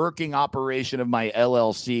the working operation of my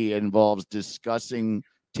LLC involves discussing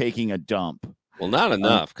taking a dump. Well, not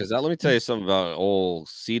enough, because let me tell you something about old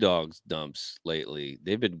Sea Dog's dumps lately.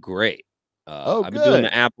 They've been great. I've been doing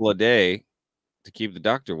an apple a day to keep the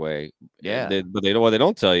doctor away. Yeah, but what they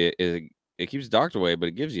don't tell you is it keeps the doctor away, but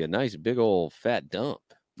it gives you a nice big old fat dump.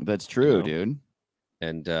 That's true, dude.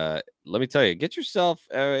 And let me tell you, get yourself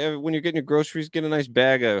when you're getting your groceries, get a nice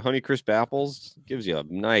bag of Honeycrisp apples. Gives you a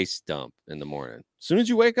nice dump in the morning as soon as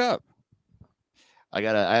you wake up. I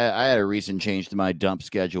had a recent change to my dump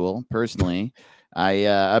schedule. Personally,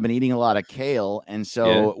 I've been eating a lot of kale, and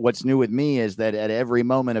so what's new with me is that at every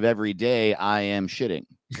moment of every day, I am shitting.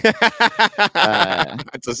 It's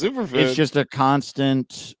a superfood. It's just a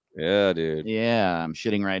constant. Yeah, dude. Yeah, I'm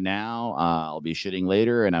shitting right now. I'll be shitting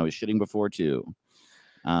later, and I was shitting before too.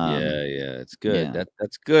 It's good. Yeah.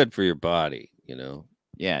 That's good for your body,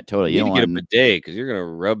 Yeah, totally. You need to get a bidet because you're gonna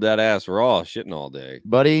rub that ass raw shitting all day,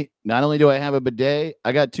 buddy. Not only do I have a bidet,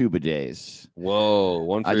 I got 2 bidets. Whoa,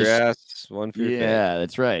 one for your ass, one for your face.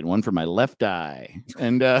 That's right. One for my left eye,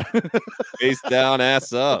 and face down,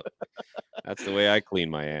 ass up. That's the way I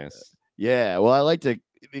clean my ass. Yeah, well, I like to.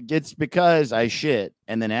 It's because I shit,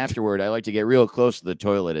 and then afterward, I like to get real close to the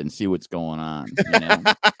toilet and see what's going on.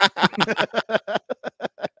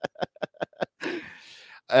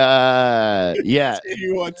 Yeah.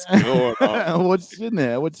 See what's going on. What's in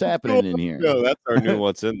there? What's happening in here? No, that's our new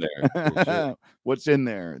what's in there. What's in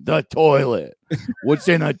there? The toilet. What's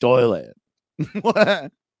in the toilet?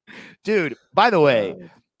 Dude, by the way,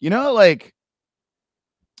 like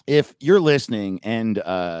if you're listening and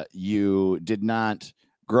you did not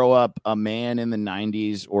grow up a man in the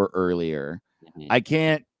 90s or earlier, I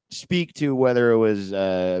can't speak to whether it was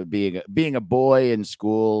being a boy in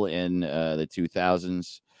school in the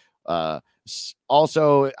 2000s.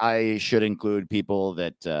 Also, I should include people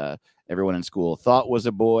that everyone in school thought was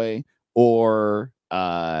a boy or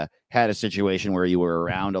had a situation where you were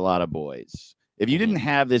around a lot of boys. If you didn't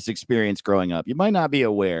have this experience growing up, you might not be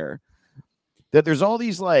aware that there's all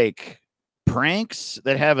these like pranks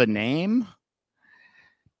that have a name.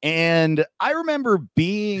 And I remember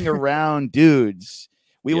being around dudes.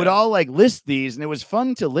 We would all like list these, and it was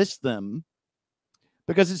fun to list them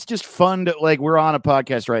because it's just fun to like, we're on a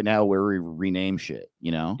podcast right now where we rename shit,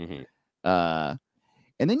 and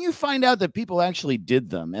then you find out that people actually did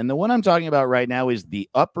them. And the one I'm talking about right now is the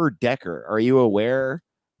Upper Decker. Are you aware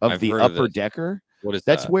of the Upper Decker? What is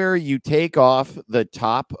That's where you take off the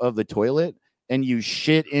top of the toilet and you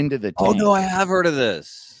shit into the tank. Oh no, I have heard of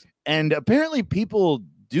this. And apparently people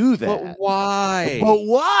do that. But why? But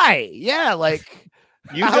why? Yeah, like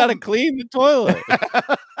you gotta clean the toilet.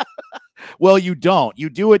 Well, you don't. You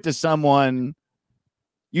do it to someone.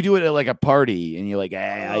 You do it at like a party, and you're like,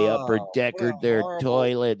 "Hey, I Upper Deckered their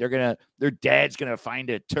toilet. Their dad's gonna find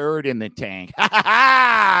a turd in the tank."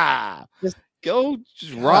 Just go,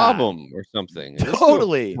 rob them or something.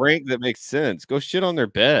 Totally, prank that makes sense. Go shit on their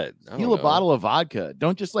bed. Steal a bottle of vodka.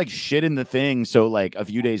 Don't just like shit in the thing. So like a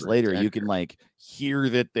few days later, you can like hear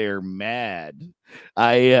that they're mad.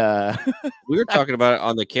 We were talking about it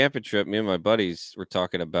on the camping trip. Me and my buddies were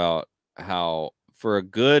talking about how for a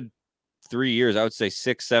good 3 years, I would say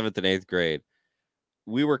 6th, 7th, and 8th grade,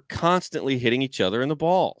 we were constantly hitting each other in the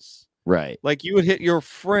balls. Right. Like you would hit your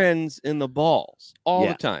friends in the balls all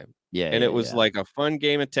the time. Yeah. And it was like a fun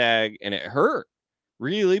game of tag, and it hurt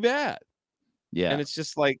really bad. Yeah. And it's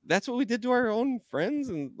just like, that's what we did to our own friends.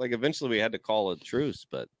 And like, eventually we had to call a truce,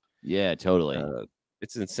 but yeah, totally.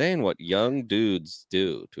 It's insane what young dudes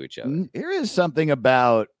do to each other. There is something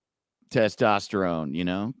about testosterone,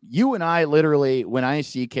 you and I literally, when I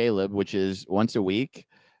see Caleb, which is once a week,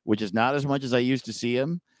 which is not as much as I used to see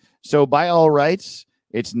him. So by all rights,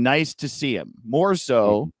 it's nice to see him more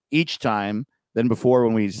so each time than before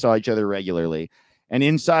when we saw each other regularly. And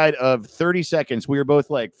inside of 30 seconds, we were both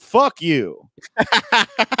like, fuck you.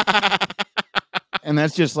 And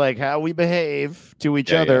that's just like how we behave to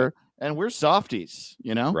each other. And we're softies,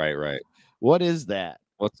 you know? Right. What is that?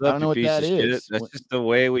 What's I up, don't know you what piece that of shit? is. That's just the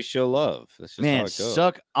way we show love. That's just how Man, it goes.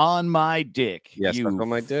 suck on my dick. Yeah, you suck on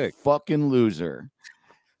my dick. fucking loser.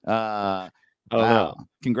 I don't Wow. know.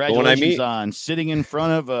 Congratulations on sitting in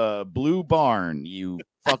front of a blue barn, you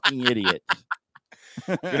fucking idiot.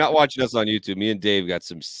 If you're not watching us on YouTube, me and Dave got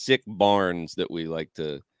some sick barns that we like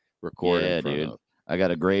to record in front of. I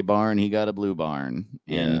got a gray barn. He got a blue barn.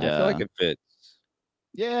 Yeah, And I feel like it fits.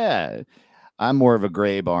 Yeah. I'm more of a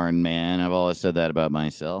gray barn man. I've always said that about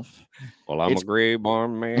myself. Well, I'm a gray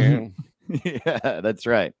barn man. Yeah, that's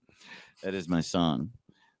right. That is my song.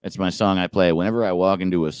 That's my song I play whenever I walk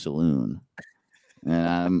into a saloon.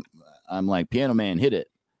 And I'm like, piano man, hit it.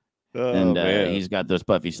 And he's got those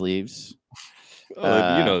puffy sleeves. You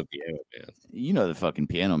know the piano man. You know the fucking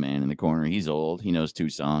piano man in the corner. He's old. He knows 2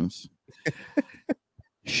 songs.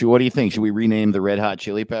 What do you think? Should we rename the Red Hot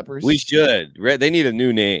Chili Peppers? We should. They need a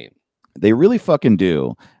new name. They really fucking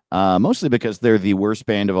do. Mostly because they're the worst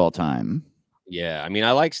band of all time. Yeah, I mean,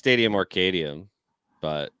 I like Stadium Arcadium,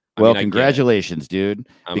 but congratulations, dude.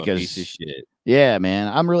 I'm a piece of shit. Yeah,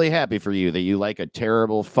 man, I'm really happy for you that you like a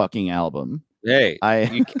terrible fucking album. Hey,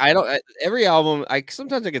 I don't. Every album,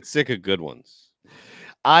 sometimes I get sick of good ones.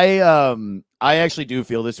 I actually do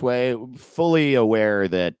feel this way. Fully aware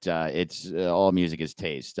that it's all music is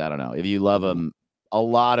taste. I don't know if you love them. A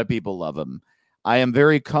lot of people love them. I am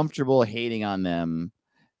very comfortable hating on them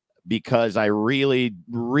because I really,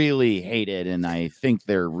 really hate it, and I think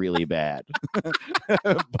they're really bad.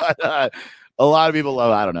 But a lot of people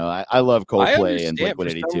love. I don't know. I love Coldplay and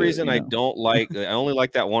Blink-182. For some reason, I don't like. I only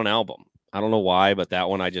like that one album. I don't know why, but that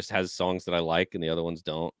one just has songs that I like, and the other ones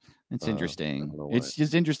don't. It's interesting. It's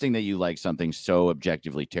just interesting that you like something so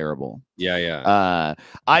objectively terrible. Yeah.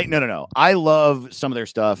 No. I love some of their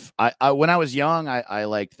stuff. I when I was young, I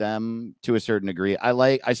liked them to a certain degree.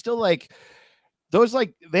 I still like those.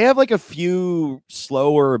 Like they have like a few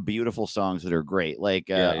slower, beautiful songs that are great. Like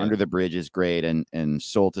Under the Bridge is great, and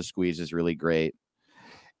Soul to Squeeze is really great.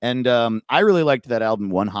 And I really liked that album,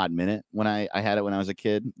 One Hot Minute, when I had it when I was a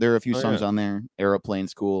kid. There are a few songs on there.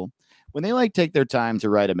 Aeroplane's cool. When they like take their time to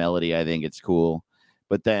write a melody, I think it's cool.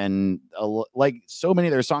 But then, like so many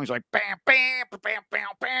of their songs, are like bam, bam, bam, bam,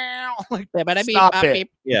 bam, like stop it.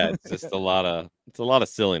 Yeah, it's just a lot of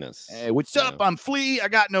silliness. Hey, what's up? I'm Flea. I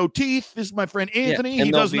got no teeth. This is my friend Anthony. Yeah,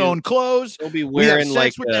 he doesn't own clothes. He'll be wearing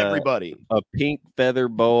sex with everybody. A pink feather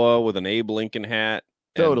boa with an Abe Lincoln hat.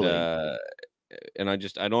 Totally. And I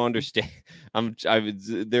don't understand.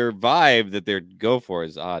 Their vibe that they go for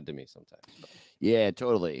is odd to me sometimes. Yeah,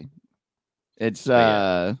 totally. It's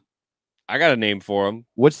I got a name for them.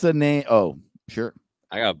 What's the name? Oh, sure.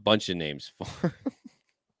 I got a bunch of names for.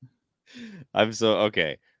 I'm so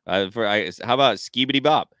okay. How about Skibidi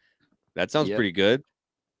Bop? That sounds pretty good.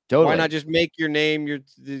 Totally. Why not just make your name your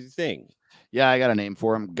thing? Yeah, I got a name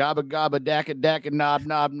for him. Gabba gabba dacka dacka knob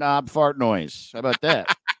knob knob fart noise. How about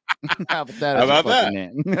that? How about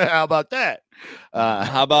that? How about that?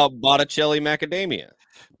 How about Botticelli Macadamia?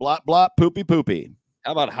 Blop blop poopy poopy.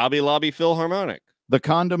 How about Hobby Lobby Philharmonic? The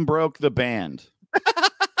condom broke the band.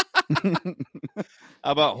 How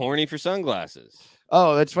about Horny for Sunglasses?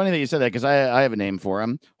 Oh, that's funny that you said that because I have a name for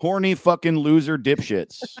him. Horny fucking loser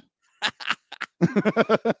dipshits.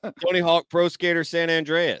 Tony Hawk Pro Skater San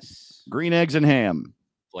Andreas. Green Eggs and Ham.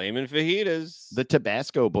 Flamin' Fajitas. The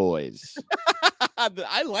Tabasco Boys.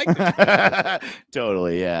 I like it.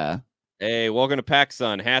 Totally, yeah. Hey, welcome to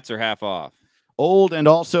PacSun. Hats are half off. Old and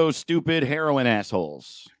also stupid heroin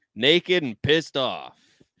assholes. Naked and pissed off.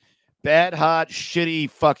 Bad, hot, shitty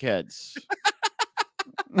fuckheads.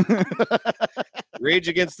 Rage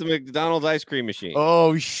Against the McDonald's ice cream machine.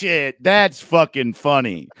 Oh, shit. That's fucking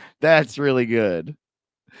funny. That's really good.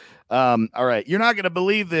 All right. You're not going to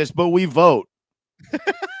believe this, but we vote.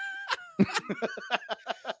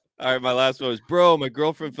 All right, my last one was, bro, my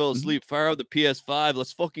girlfriend fell asleep. Fire up the PS5.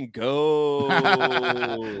 Let's fucking go.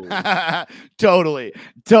 Totally.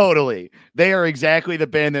 They are exactly the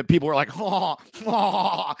band that people are like, oh,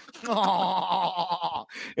 oh, oh.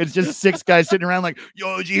 It's just 6 guys sitting around like,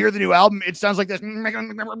 yo, did you hear the new album? It sounds like this. And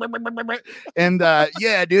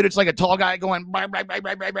yeah, dude, it's like a tall guy going,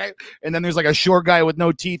 and then there's like a short guy with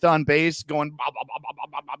no teeth on bass going,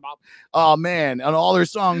 oh, man. And all their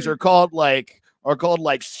songs are called like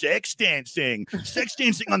sex dancing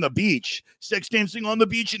on the beach, in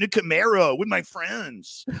a Camaro with my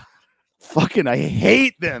friends. Fucking, I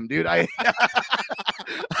hate them, dude. I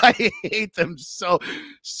hate them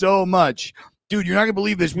so much. dude, you're not gonna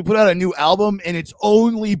believe this. We put out a new album and it's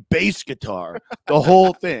only bass guitar. The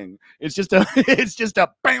whole thing. It's just a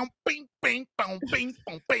bam, bing, bing, bam, bing,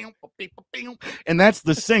 bam, bam, bam, bam, and that's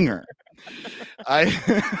the singer.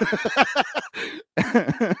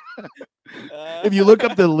 If you look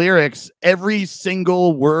up the lyrics, every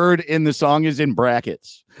single word in the song is in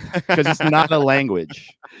brackets because it's not a language.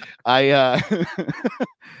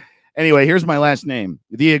 Anyway, here's my last name.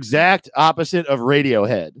 The exact opposite of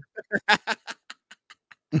Radiohead.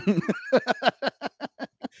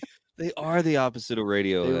 They are the opposite of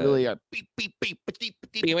Radiohead. They really are.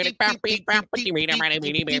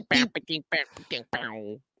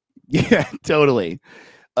 Yeah, totally.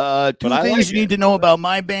 Two things you need to know about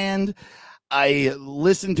my band. I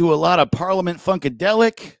listen to a lot of Parliament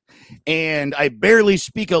Funkadelic, and I barely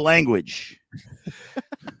speak a language.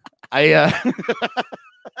 Man.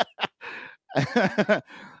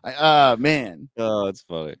 Oh, it's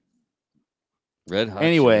funny. Red Hot.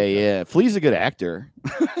 Anyway, yeah, Flea's a good actor.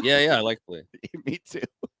 Yeah, I like Flea. Me too.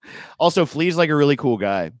 Also, Flea's like a really cool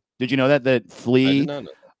guy. Did you know that Flea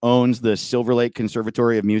owns the Silver Lake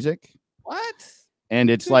Conservatory of Music? What? And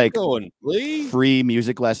it's like Flea? free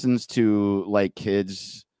music lessons to like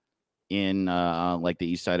kids in like the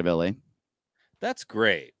east side of LA. That's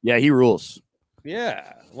great. Yeah, he rules.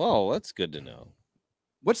 Yeah. Well, that's good to know.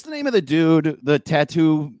 What's the name of the dude, the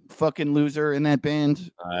tattoo fucking loser in that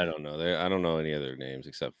band? I don't know. I don't know any other names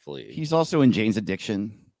except Flea. He's also in Jane's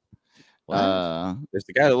Addiction. There's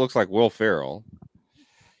the guy that looks like Will Ferrell.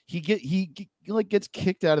 He like gets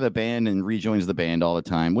kicked out of the band and rejoins the band all the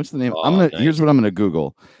time. What's the name? Oh, Here's what I'm gonna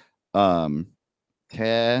Google.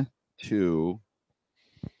 Tattoo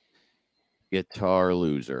guitar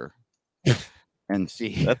loser. And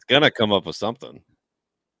see. That's gonna come up with something.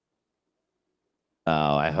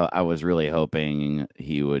 Oh, I was really hoping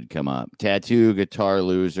he would come up. Tattoo guitar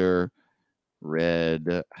loser,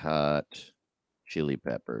 Red Hot Chili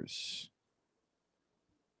Peppers.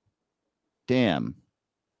 Damn.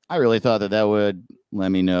 I really thought that would let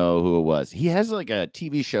me know who it was. He has like a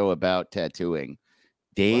TV show about tattooing.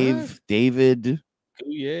 David Coulier?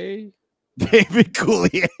 David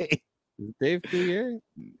Coulier. Dave Coulier?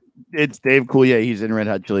 It's Dave Coulier. He's in Red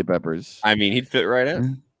Hot Chili Peppers. I mean, he'd fit right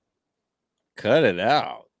in. Cut it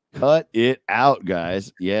out. Cut it out,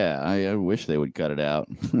 guys. Yeah, I wish they would cut it out.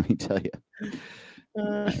 Let me tell you.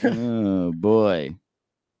 Oh, boy.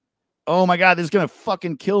 Oh, my God. This is going to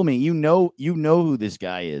fucking kill me. You know who this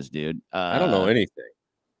guy is, dude. I don't know anything.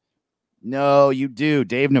 No, you do.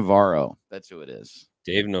 Dave Navarro. That's who it is.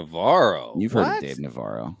 Dave Navarro. You've heard of Dave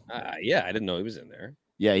Navarro. Yeah, I didn't know he was in there.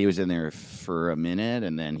 Yeah, he was in there for a minute,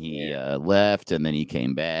 and then he left, and then he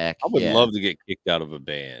came back. I would love to get kicked out of a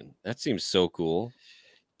band. That seems so cool.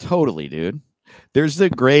 Totally, dude. There's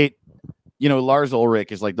the great, Lars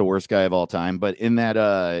Ulrich is like the worst guy of all time, but in that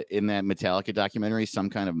Metallica documentary, Some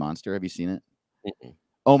Kind of Monster, have you seen it? Mm-mm.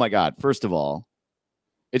 Oh my God. First of all,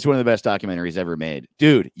 it's one of the best documentaries ever made.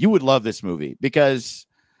 Dude, you would love this movie because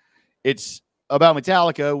it's about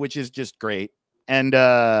Metallica, which is just great. And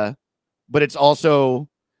but it's also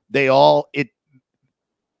it's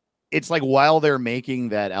like while they're making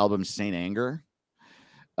that album Saint Anger,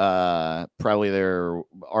 arguably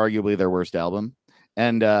their worst album,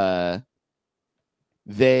 and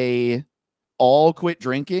they all quit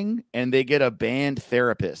drinking and they get a band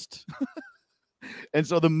therapist. And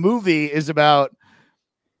so the movie is about,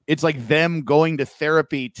 it's like them going to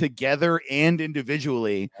therapy together and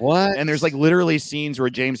individually. What? And there's like literally scenes where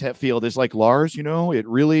James Hetfield is like, Lars, it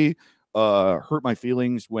really hurt my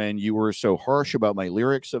feelings when you were so harsh about my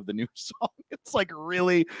lyrics of the new song. It's like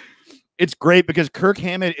really, it's great because Kirk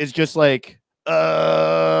Hammett is just like,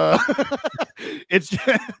 it's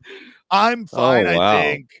just, I'm fine. Oh,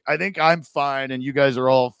 wow. I think I'm fine. And you guys are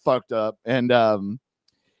all fucked up. And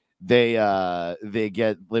they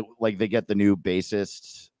get the new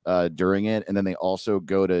bassist during it, and then they also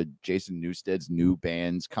go to Jason Newsted's new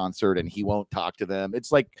band's concert, and he won't talk to them.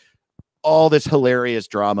 It's like all this hilarious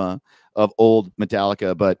drama of old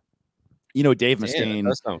Metallica. But Dave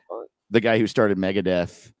Mustaine, the guy who started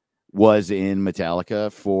Megadeth, was in Metallica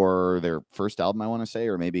for their first album, I want to say,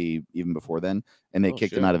 or maybe even before then, and they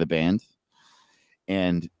kicked him out of the band.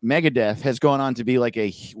 And Megadeth has gone on to be like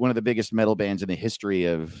one of the biggest metal bands in the history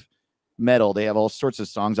of metal. They have all sorts of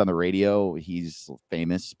songs on the radio. He's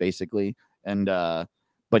famous, basically. And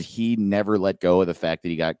but he never let go of the fact that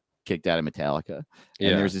he got kicked out of Metallica.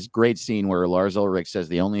 And there's this great scene where Lars Ulrich says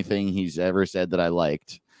the only thing he's ever said that I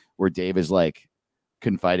liked, where Dave is like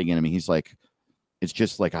confiding in him. He's like, it's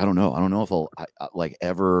just like, I don't know if I'll like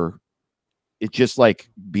ever. It's just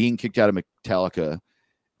like being kicked out of Metallica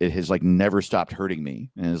it has like never stopped hurting me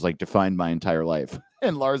and has like defined my entire life.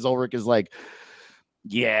 And Lars Ulrich is like,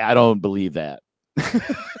 yeah, I don't believe that.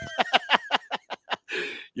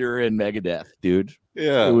 You're in Megadeth, dude.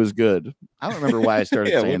 Yeah, It was good. I don't remember why I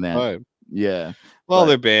started yeah, saying that. fine. Yeah. Well, but-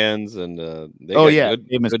 they're bands, and they Oh got yeah, good,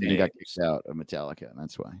 Dave good Mustaine got names. kicked out of Metallica.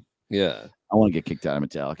 That's why Yeah, I want to get kicked out of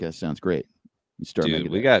Metallica. Sounds great. You start dude,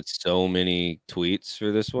 we Megadeth. got so many tweets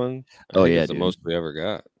for this one. I Oh, think yeah, it's the dude. most we ever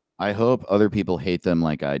got. I hope other people hate them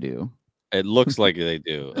like I do. It looks like they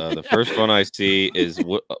do. The first one I see is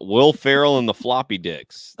Will Ferrell and the Floppy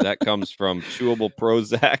Dicks. That comes from Chewable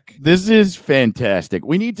Prozac. This is fantastic.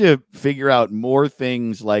 We need to figure out more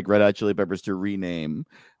things like Red Hot Chili Peppers to rename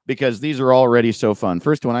because these are already so fun.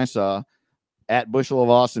 First one I saw at Bushel of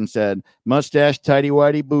Awesome said Mustache Tidy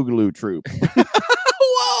Whitey Boogaloo Troop.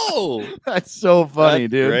 Whoa, That's so funny,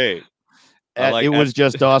 that's dude. great. I like It was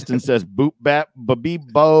just Austin says boop bap baby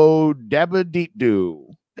bo dabba deep doo.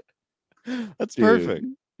 That's Dude. perfect.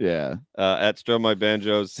 Yeah. At Strum My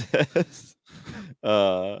Banjo says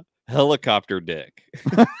helicopter dick.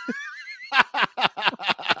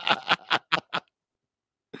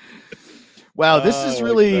 Wow, this I is like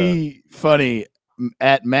really funny.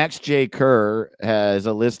 At Max J. Kerr has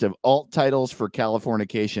a list of alt titles for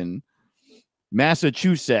Californication.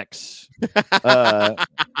 Massachusetts,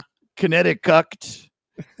 Connecticut,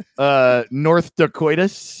 North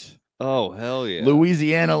Dakotas, Oh, hell yeah.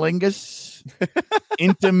 Louisiana Lingus,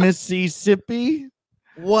 into Mississippi,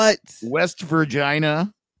 What? West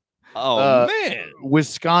Virginia, Oh, man.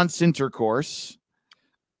 Wisconsin Intercourse,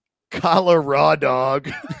 Colorado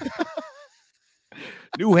dog,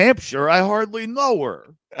 New Hampshire, I hardly know her.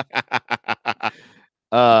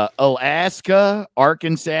 Alaska,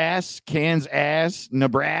 Arkansas, Kansas,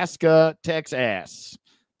 Nebraska, Texas.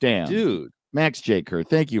 Damn. Dude, Max J. Kerr,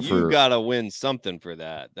 thank you for you got to win something for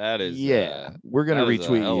that. That is. yeah, we're gonna that is a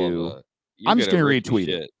retweet hell of you. a- I'm get just a gonna Ricky retweet it.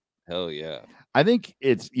 shit. Hell yeah. I think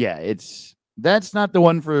it's that's not the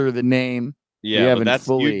one for the name. Yeah, haven't but that's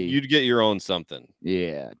fully- you'd get your own something.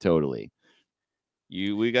 Yeah, totally.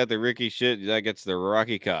 We got the Ricky shit. That gets the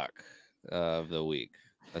Rocky Cock of the week.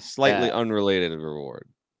 A slightly unrelated reward.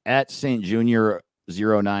 At St. Junior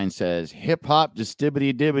 09 says hip hop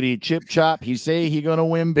distibbity dibbity chip chop. He say he gonna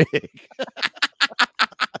win big.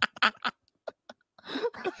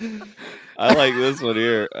 I like this one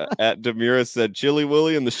here. At Demura said Chili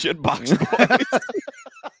Willy and the Shitbox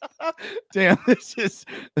Boys. Damn, this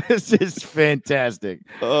is fantastic.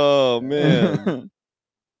 Oh man.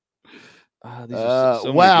 These are so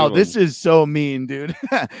many Wow, good this ones. is so mean, dude.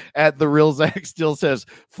 At the real Zach still says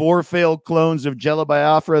 4 failed clones of Jello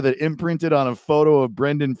Biafra that imprinted on a photo of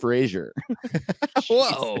Brendan Fraser.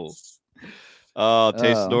 Whoa. Jesus. Oh,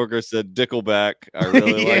 Taste Oh. Snorker said Dickleback. I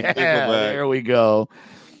really like Yeah, Dickleback. there we go.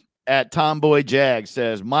 At Tomboy Jag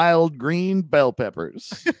says mild green bell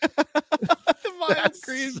peppers. Mild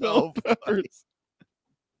green bell peppers.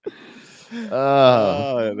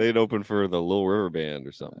 They'd open for the Little River Band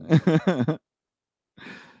or something.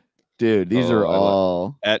 Dude, these Oh, are I like-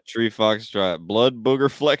 all At Tree Foxtrot, Blood Booger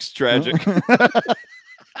Flex Tragic.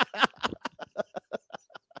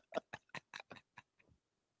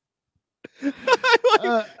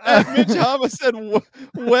 At Mitch Hama said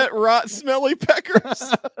wet, rot, smelly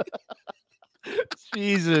peckers.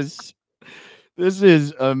 Jesus. This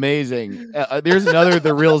is amazing. There's another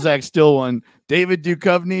The Real Zach Still one. David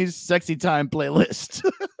Duchovny's Sexy Time playlist.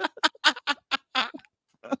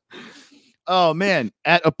 Oh, man.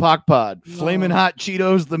 At Apocpod. Flamin' Hot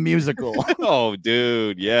Cheetos, the musical. Oh,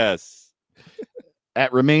 dude, yes.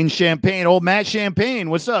 At Remain Champagne. Old Matt Champagne.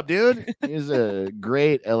 What's up, dude? He's a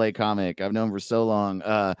great LA comic. I've known him for so long.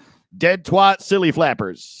 Dead Twat Silly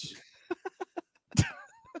Flappers.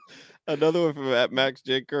 Another one from at Max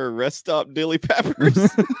J. Kerr, Rest Stop Dilly Peppers.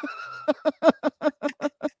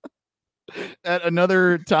 At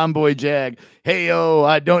another Tomboy Jag. Hey, oh,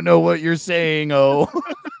 I don't know what you're saying, oh.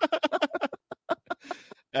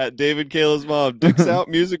 At David Kayla's mom, Dicks Out,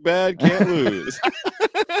 Music Bad, Can't Lose.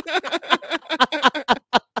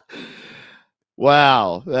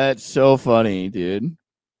 Wow, that's so funny, dude.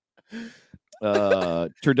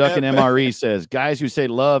 Turducken MRE says, guys who say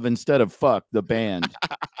love instead of fuck, the band.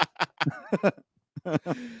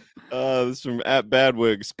 This is from at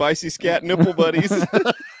Badwig, Spicy Scat Nipple Buddies.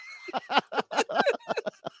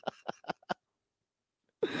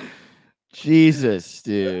 Jesus,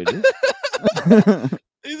 dude.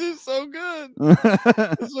 These are so good.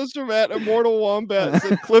 This was from at Immortal Wombat,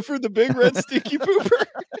 said Clifford the Big Red Stinky Pooper.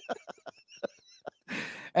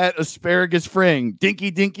 At Asparagus Fring,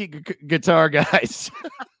 Dinky Guitar Guys.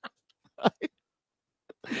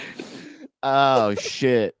 Oh,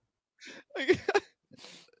 shit.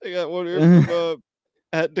 I got one here from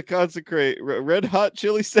at the Consecrate. Red Hot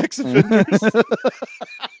Chili Sex Offenders.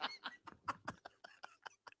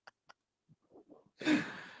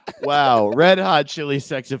 Wow, Red Hot Chili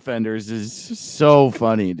Sex Offenders is so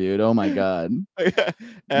funny, dude. Oh my god.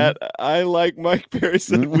 At I like Mike Perry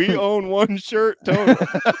said, we own one shirt total.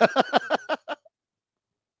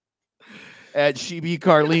 At Sheeby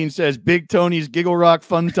Carlene says, Big Tony's Giggle Rock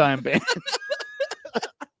Fun Time Band.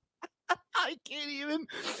 I can't even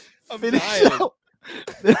finish out.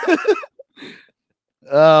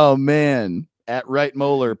 Oh man. At Right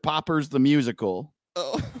Molar, Poppers the Musical.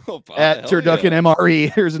 At Turducken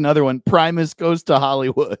MRE, here's another one. Primus Goes to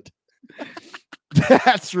Hollywood.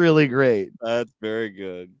 That's really great. That's very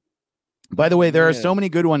good. By the way, there are so many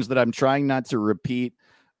good ones that I'm trying not to repeat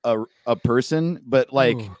a person, but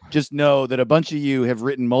like just know that a bunch of you have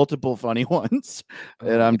written multiple funny ones,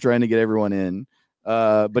 and I'm trying to get everyone in.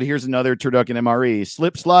 But here's another Turducken MRE.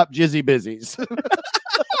 Slip Slop Jizzy Busies.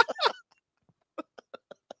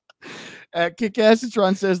 At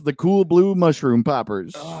Kick-Assitron says the Cool Blue Mushroom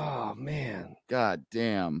Poppers. Oh man, god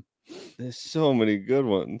damn, there's so many good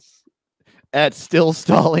ones. At Still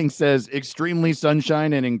Stalling says extremely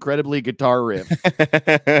sunshine and incredibly guitar riff.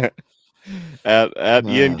 at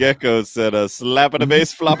Ian Gecko said a slap of the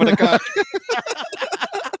bass, flop of the cock.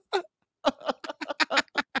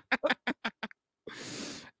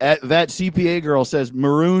 At That CPA Girl says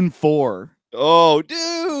Maroon 4. Oh,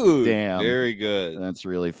 dude. Damn. Very good. That's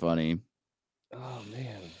really funny. Oh,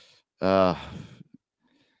 man.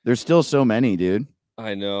 There's still so many, dude.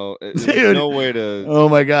 I know. There's Dude. no way to. Oh,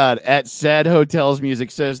 my God. At Sad Hotels Music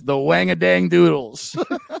says the Wangadang Doodles.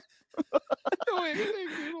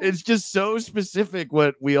 It's just so specific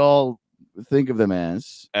what we all think of them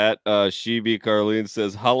as. At Sheeby Carlene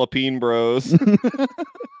says Jalapeno Bros.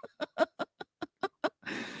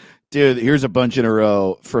 Dude, here's a bunch in a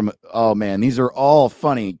row from, oh man, these are all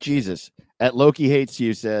funny. Jesus. At Loki Hates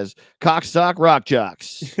You says, Cocksock Rock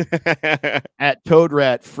Jocks. At Toad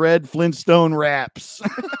Rat, Fred Flintstone Raps.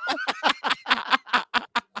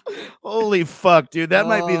 Holy fuck, dude. That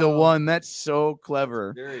might be the one. That's so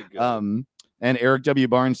clever. Very good. And Eric W.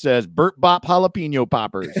 Barnes says, Burt Bop Jalapeno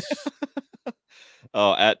Poppers.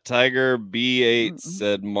 Oh, at Tiger B8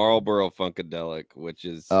 said Marlboro Funkadelic, which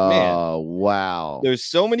is wow. There's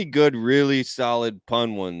so many good, really solid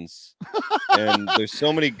pun ones, and there's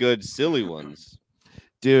so many good silly ones,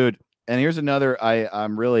 dude. And here's another.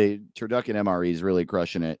 I'm really Turducken MRE is really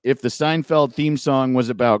crushing it. If the Seinfeld theme song was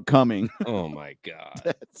about coming, oh my god,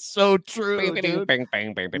 that's so true.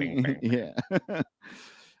 Dude. Yeah.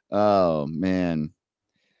 Oh man,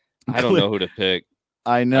 I don't know who to pick.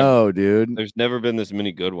 I know, dude. There's never been this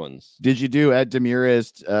many good ones. Did you do at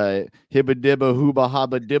Demirest Hibba Dibba Hooba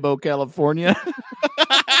Haba Dibbo, California?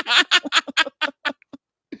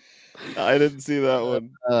 I didn't see that one.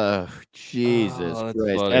 Jesus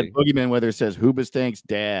Christ. Funny. At Boogeyman Weather says Hoobastank's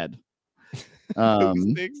dad.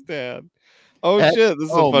 Hoobastank's dad. Oh shit, this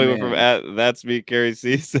is a funny one from at That's Me, Carrie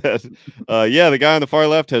C said. Yeah, the guy on the far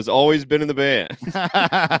left has always been in the band.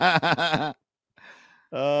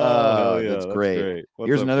 Yeah, that's great.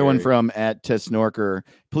 Here's up, another one from at Tesnorker.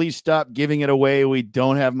 Please stop giving it away. We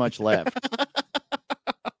don't have much left.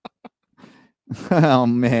 Oh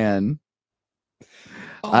man.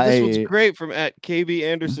 Oh, this one's great from at KB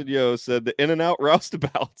Anderson Yo said the In-N-Out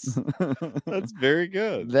roustabouts. That's very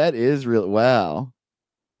good. That is real. Wow.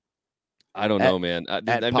 I don't know, man. I've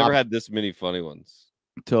never had this many funny ones.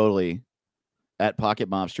 Totally. At Pocket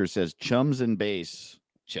Mobster says Chums and Bass.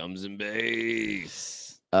 Chums and Bass.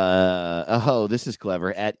 This is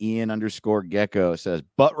clever. At Ian_Gecko says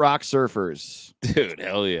Butt Rock Surfers. Dude,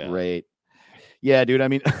 hell yeah. Great. Yeah, dude. I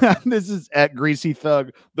mean, this is at Greasy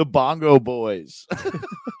Thug, the Bongo Boys.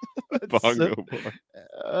 Bongo Boy.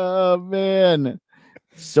 Oh man.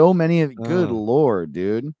 So many of good lord,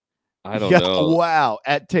 dude. I don't know. Wow.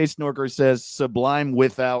 At Taste Snorker says Sublime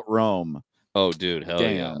Without Rome. Oh, dude, hell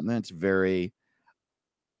yeah. That's very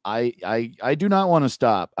I do not want to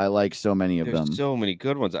stop. I like so many of them. So many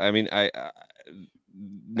good ones. I mean, I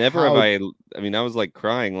was like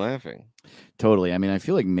crying laughing. Totally. I mean, I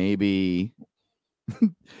feel like maybe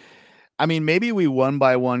maybe we one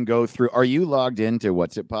by one go through. Are you logged into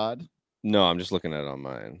What's It Pod? No, I'm just looking at it on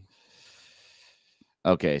mine.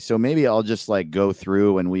 Okay, so maybe I'll just like go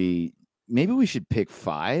through and maybe we should pick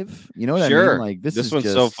 5. You know what I mean? Like this one's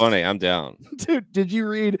just so funny. I'm down. Dude, did you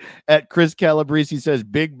read at Chris Calabrese says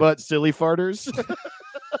big butt silly farters?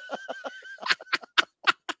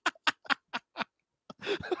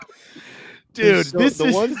 Dude, this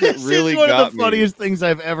is one of the funniest things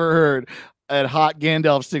I've ever heard. At Hot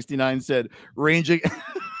Gandalf 69 said ranging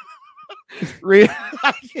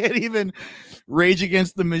I can't even Rage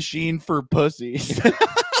Against the Machine for pussies.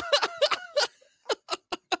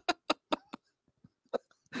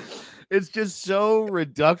 It's just so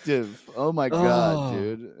reductive. Oh my god,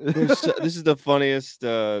 dude. This is the funniest.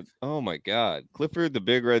 Oh my god, Clifford the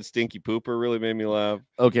Big Red Stinky Pooper really made me laugh.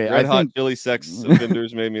 Okay, Red I Hot think Chili Sex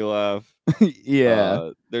Offenders made me laugh. yeah.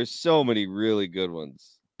 There's so many really good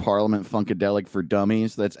ones. Parliament Funkadelic for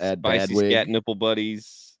Dummies. That's at Spicy Badwig. Scat Nipple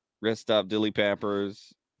Buddies. Rest Stop Dilly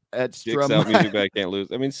Pappers. At Dicks Strum Out Music Bag Can't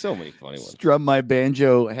Lose. I mean, so many funny ones. Strum My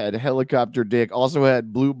Banjo had Helicopter Dick. Also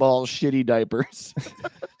had Blue Ball Shitty Diapers.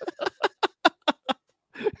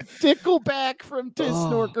 Tickleback from Tis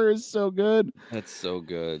Snorker is so good. That's so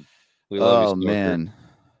good. We love you, Snorker. Man.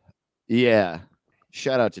 Yeah.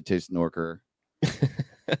 Shout out to Tis Snorker.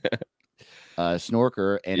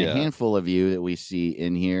 Snorker and a handful of you that we see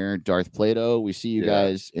in here. Darth Plato, we see you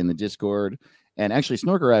guys in the Discord. And actually,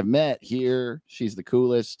 Snorker I've met here. She's the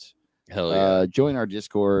coolest. Hell yeah. Join our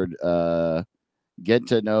Discord. Get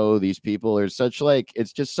to know these people. There's such like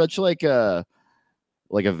it's just such like a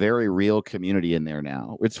very real community in there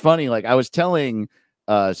now. It's funny. Like I was telling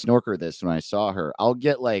Snorker this when I saw her. I'll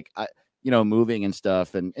get like moving and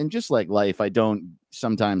stuff and just like life.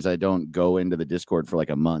 Sometimes I don't go into the Discord for like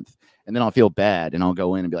a month and then I'll feel bad and I'll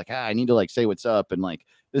go in and be like, I need to like say what's up and like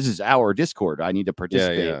this is our Discord. I need to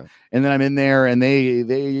participate. Yeah. And then I'm in there and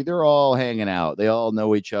they're all hanging out. They all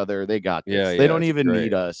know each other. They got this. Yeah, they don't even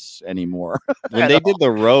need us anymore. When they did the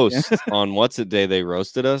roast on What's It Day, they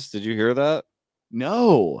roasted us. Did you hear that?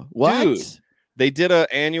 No. What? Dude, they did an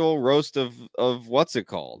annual roast of what's it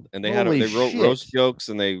called? And they wrote roast jokes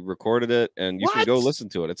and they recorded it and you can go listen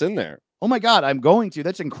to it. It's in there. Oh my God, I'm going to.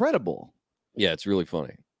 That's incredible. Yeah, it's really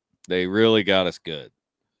funny. They really got us good.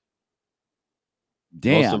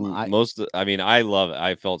 Damn. I mean, I love it.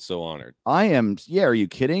 I felt so honored. I am. Yeah. Are you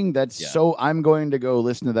kidding? So I'm going to go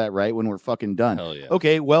listen to that right when we're fucking done. Hell yeah.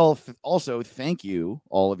 Okay. Well, also thank you,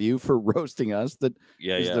 all of you, for roasting us. That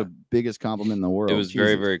is the biggest compliment in the world. It was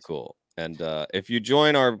very, very cool. And if you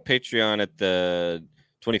join our Patreon at the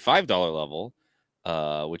 $25 level,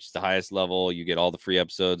 which is the highest level, you get all the free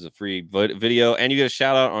episodes, a free video, and you get a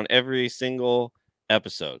shout out on every single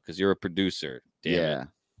episode because you're a producer. Damn it.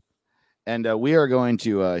 And we are going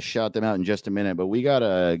to shout them out in just a minute, but we got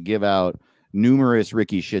to give out numerous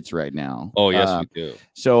Ricky shits right now. Oh, yes, we do.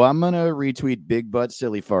 So I'm going to retweet Big Butt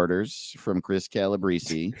Silly Farters from Chris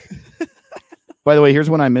Calabrese. By the way,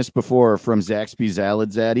 here's one I missed before from Zaxby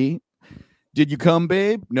Zaladzaddy. Did you come,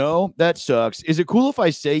 babe? No, that sucks. Is it cool if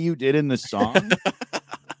I say you did in the song?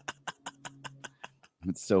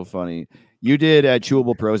 It's so funny. You did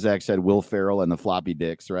Chewable Prozac said Will Ferrell and the Floppy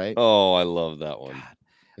Dicks, right? Oh, I love that one.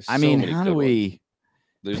 I mean, how do we?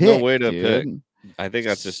 There's no way to pick. I think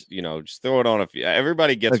that's just just throw it on a few.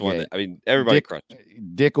 Everybody gets one. I mean, everybody crushed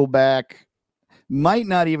it. Dickleback might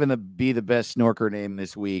not even be the best Snorker name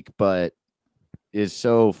this week, but is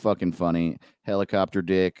so fucking funny. Helicopter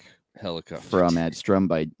Dick. From Ad Strum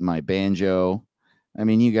by My Banjo. I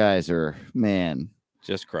mean, you guys are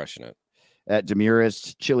just crushing it. At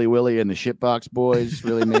Demurist, Chili Willy and the Shitbox Boys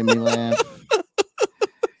really made me laugh.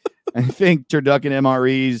 I think Turducken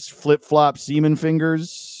MRE's Flip Flop Seaman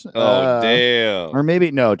Fingers. Oh damn! Or maybe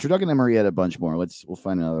no. Turducken MRE had a bunch more. We'll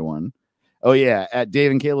find another one. Oh yeah, at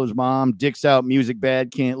Dave and Caleb's mom, Dicks Out, Music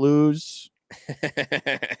Bad, Can't Lose.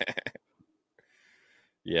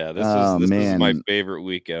 Yeah, this is my favorite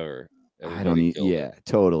week ever.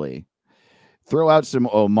 Totally. Throw out some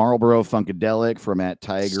Marlboro Funkadelic from at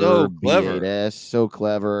Tiger. So clever. B8S, so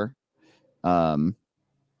clever.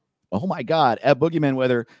 Oh my God, at Boogeyman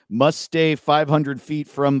Weather must stay 500 feet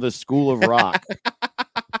from the School of Rock.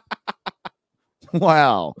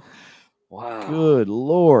 Wow. Good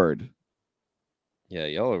Lord. Yeah,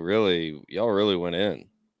 y'all really went in.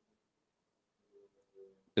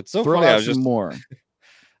 It's so Throw funny. Out I was just more.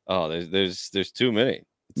 Oh, there's too many.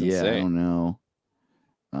 It's insane. I don't know.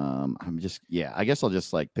 I guess I'll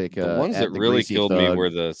just like pick the ones that really killed me were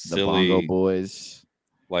the silly Bongo Boys,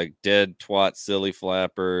 like Dead Twat Silly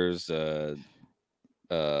Flappers, like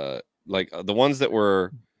the ones that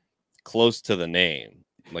were close to the name,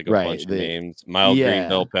 like a bunch of names. Mild Green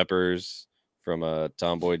Bell Peppers from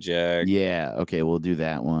Tomboy Jag. Yeah, okay, we'll do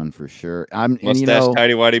that one for sure. Mustache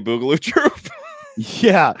Tidy Whitey Boogaloo Troop.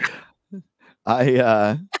 Yeah.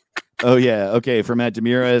 Oh yeah, okay. From at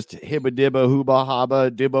Demirest, Hibba Dibba Hooba Haba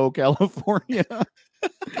Dibbo, California.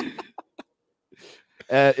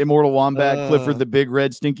 At Immortal Wombat, Clifford the Big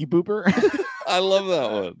Red Stinky Pooper. I love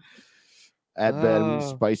that one. At Bad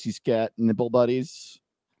Spicy Scat Nipple Buddies.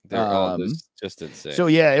 They're all just insane. So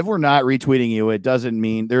yeah, if we're not retweeting you, it doesn't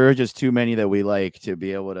mean there are just too many that we like to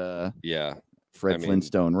be able to. Yeah. Fred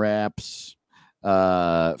Flintstone raps,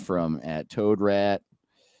 from at Toad Rat.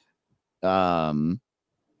 Oh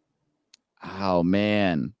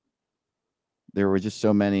man, there were just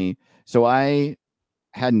so many. So I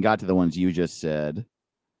hadn't got to the ones you just said.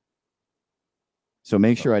 So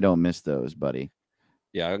make sure I don't miss those, buddy.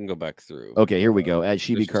 Yeah, I can go back through. Okay, here we go. At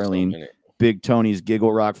Sheeby Carlene, so Big Tony's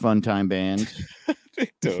Giggle Rock Fun Time Band.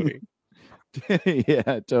 Big Tony.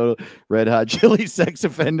 Yeah, total Red Hot Chili Sex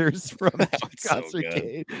Offenders from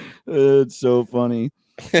Concertcade. It's so funny.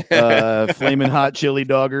 Flamin' Hot Chili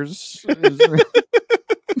Doggers.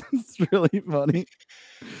 It's really funny.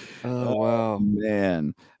 Oh wow,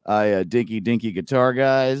 man. Dinky Guitar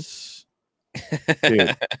Guys.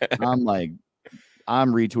 Dude,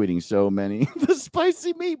 I'm retweeting so many. The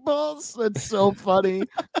spicy meatballs. That's so funny.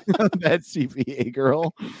 That CPA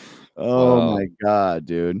girl. Oh my god,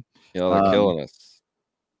 dude. Y'all are killing us.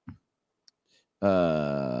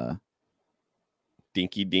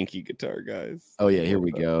 Dinky Guitar Guys. Oh yeah, here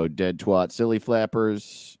we go. Dead Twat Silly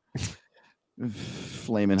Flappers.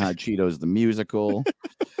 Flamin' Hot Cheetos the musical.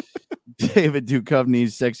 David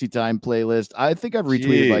Duchovny's Sexy Time playlist. I think I've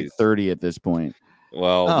retweeted like 30 at this point.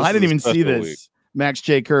 Well, I didn't even see this. Week. Max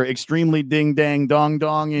J. Kerr, extremely ding dang dong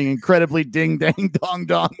dong, and incredibly ding dang dong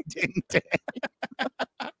dong ding dang.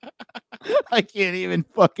 I can't even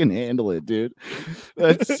fucking handle it, dude.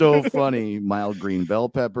 That's so funny. Mild green bell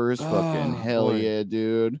peppers. Fucking hell yeah,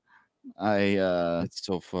 dude. It's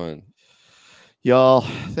so fun. Y'all,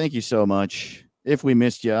 thank you so much. If we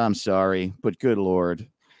missed you, I'm sorry, but good Lord.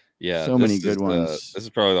 Yeah. So many good ones. This is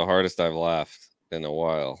probably the hardest I've laughed in a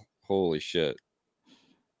while. Holy shit.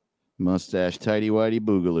 Mustache Tidy Whitey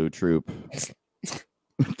Boogaloo Troop.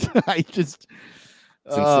 I just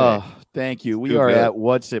thank you. We are at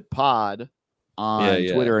What's It Pod on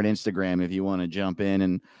Twitter and Instagram if you want to jump in.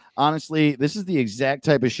 And honestly, this is the exact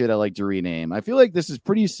type of shit I like to rename. I feel like this is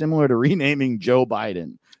pretty similar to renaming Joe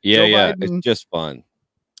Biden. Yeah, Joe Biden, it's just fun.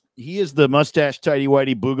 He is the Mustache Tidy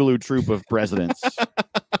Whitey Boogaloo Troop of presidents.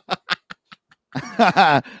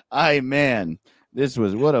 Man. This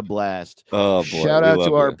was what a blast. Oh boy. Shout out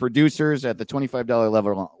to our producers at the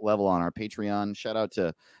 $25 level on our Patreon. Shout out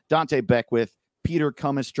to Dante Beckwith, Peter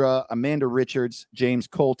Cumistra, Amanda Richards, James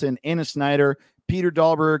Colton, Anna Snyder, Peter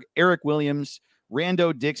Dahlberg, Eric Williams,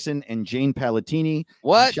 Rando Dixon, and Jane Palatini.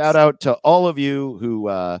 What? And shout out to all of you who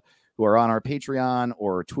are on our Patreon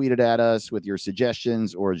or tweeted at us with your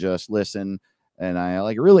suggestions or just listen. And I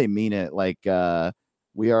really mean it.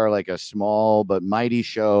 We are like a small but mighty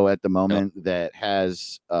show at the moment that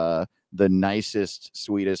has the nicest,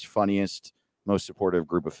 sweetest, funniest, most supportive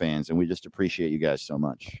group of fans. And we just appreciate you guys so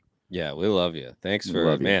much. Yeah, we love you. Thanks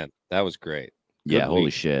for man. That was great. Good holy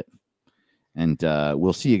week. Shit. And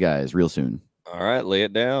we'll see you guys real soon. All right, lay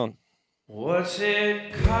it down. What's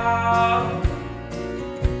it called?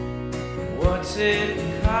 What's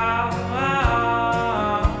it called?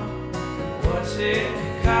 What's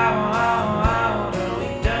it called?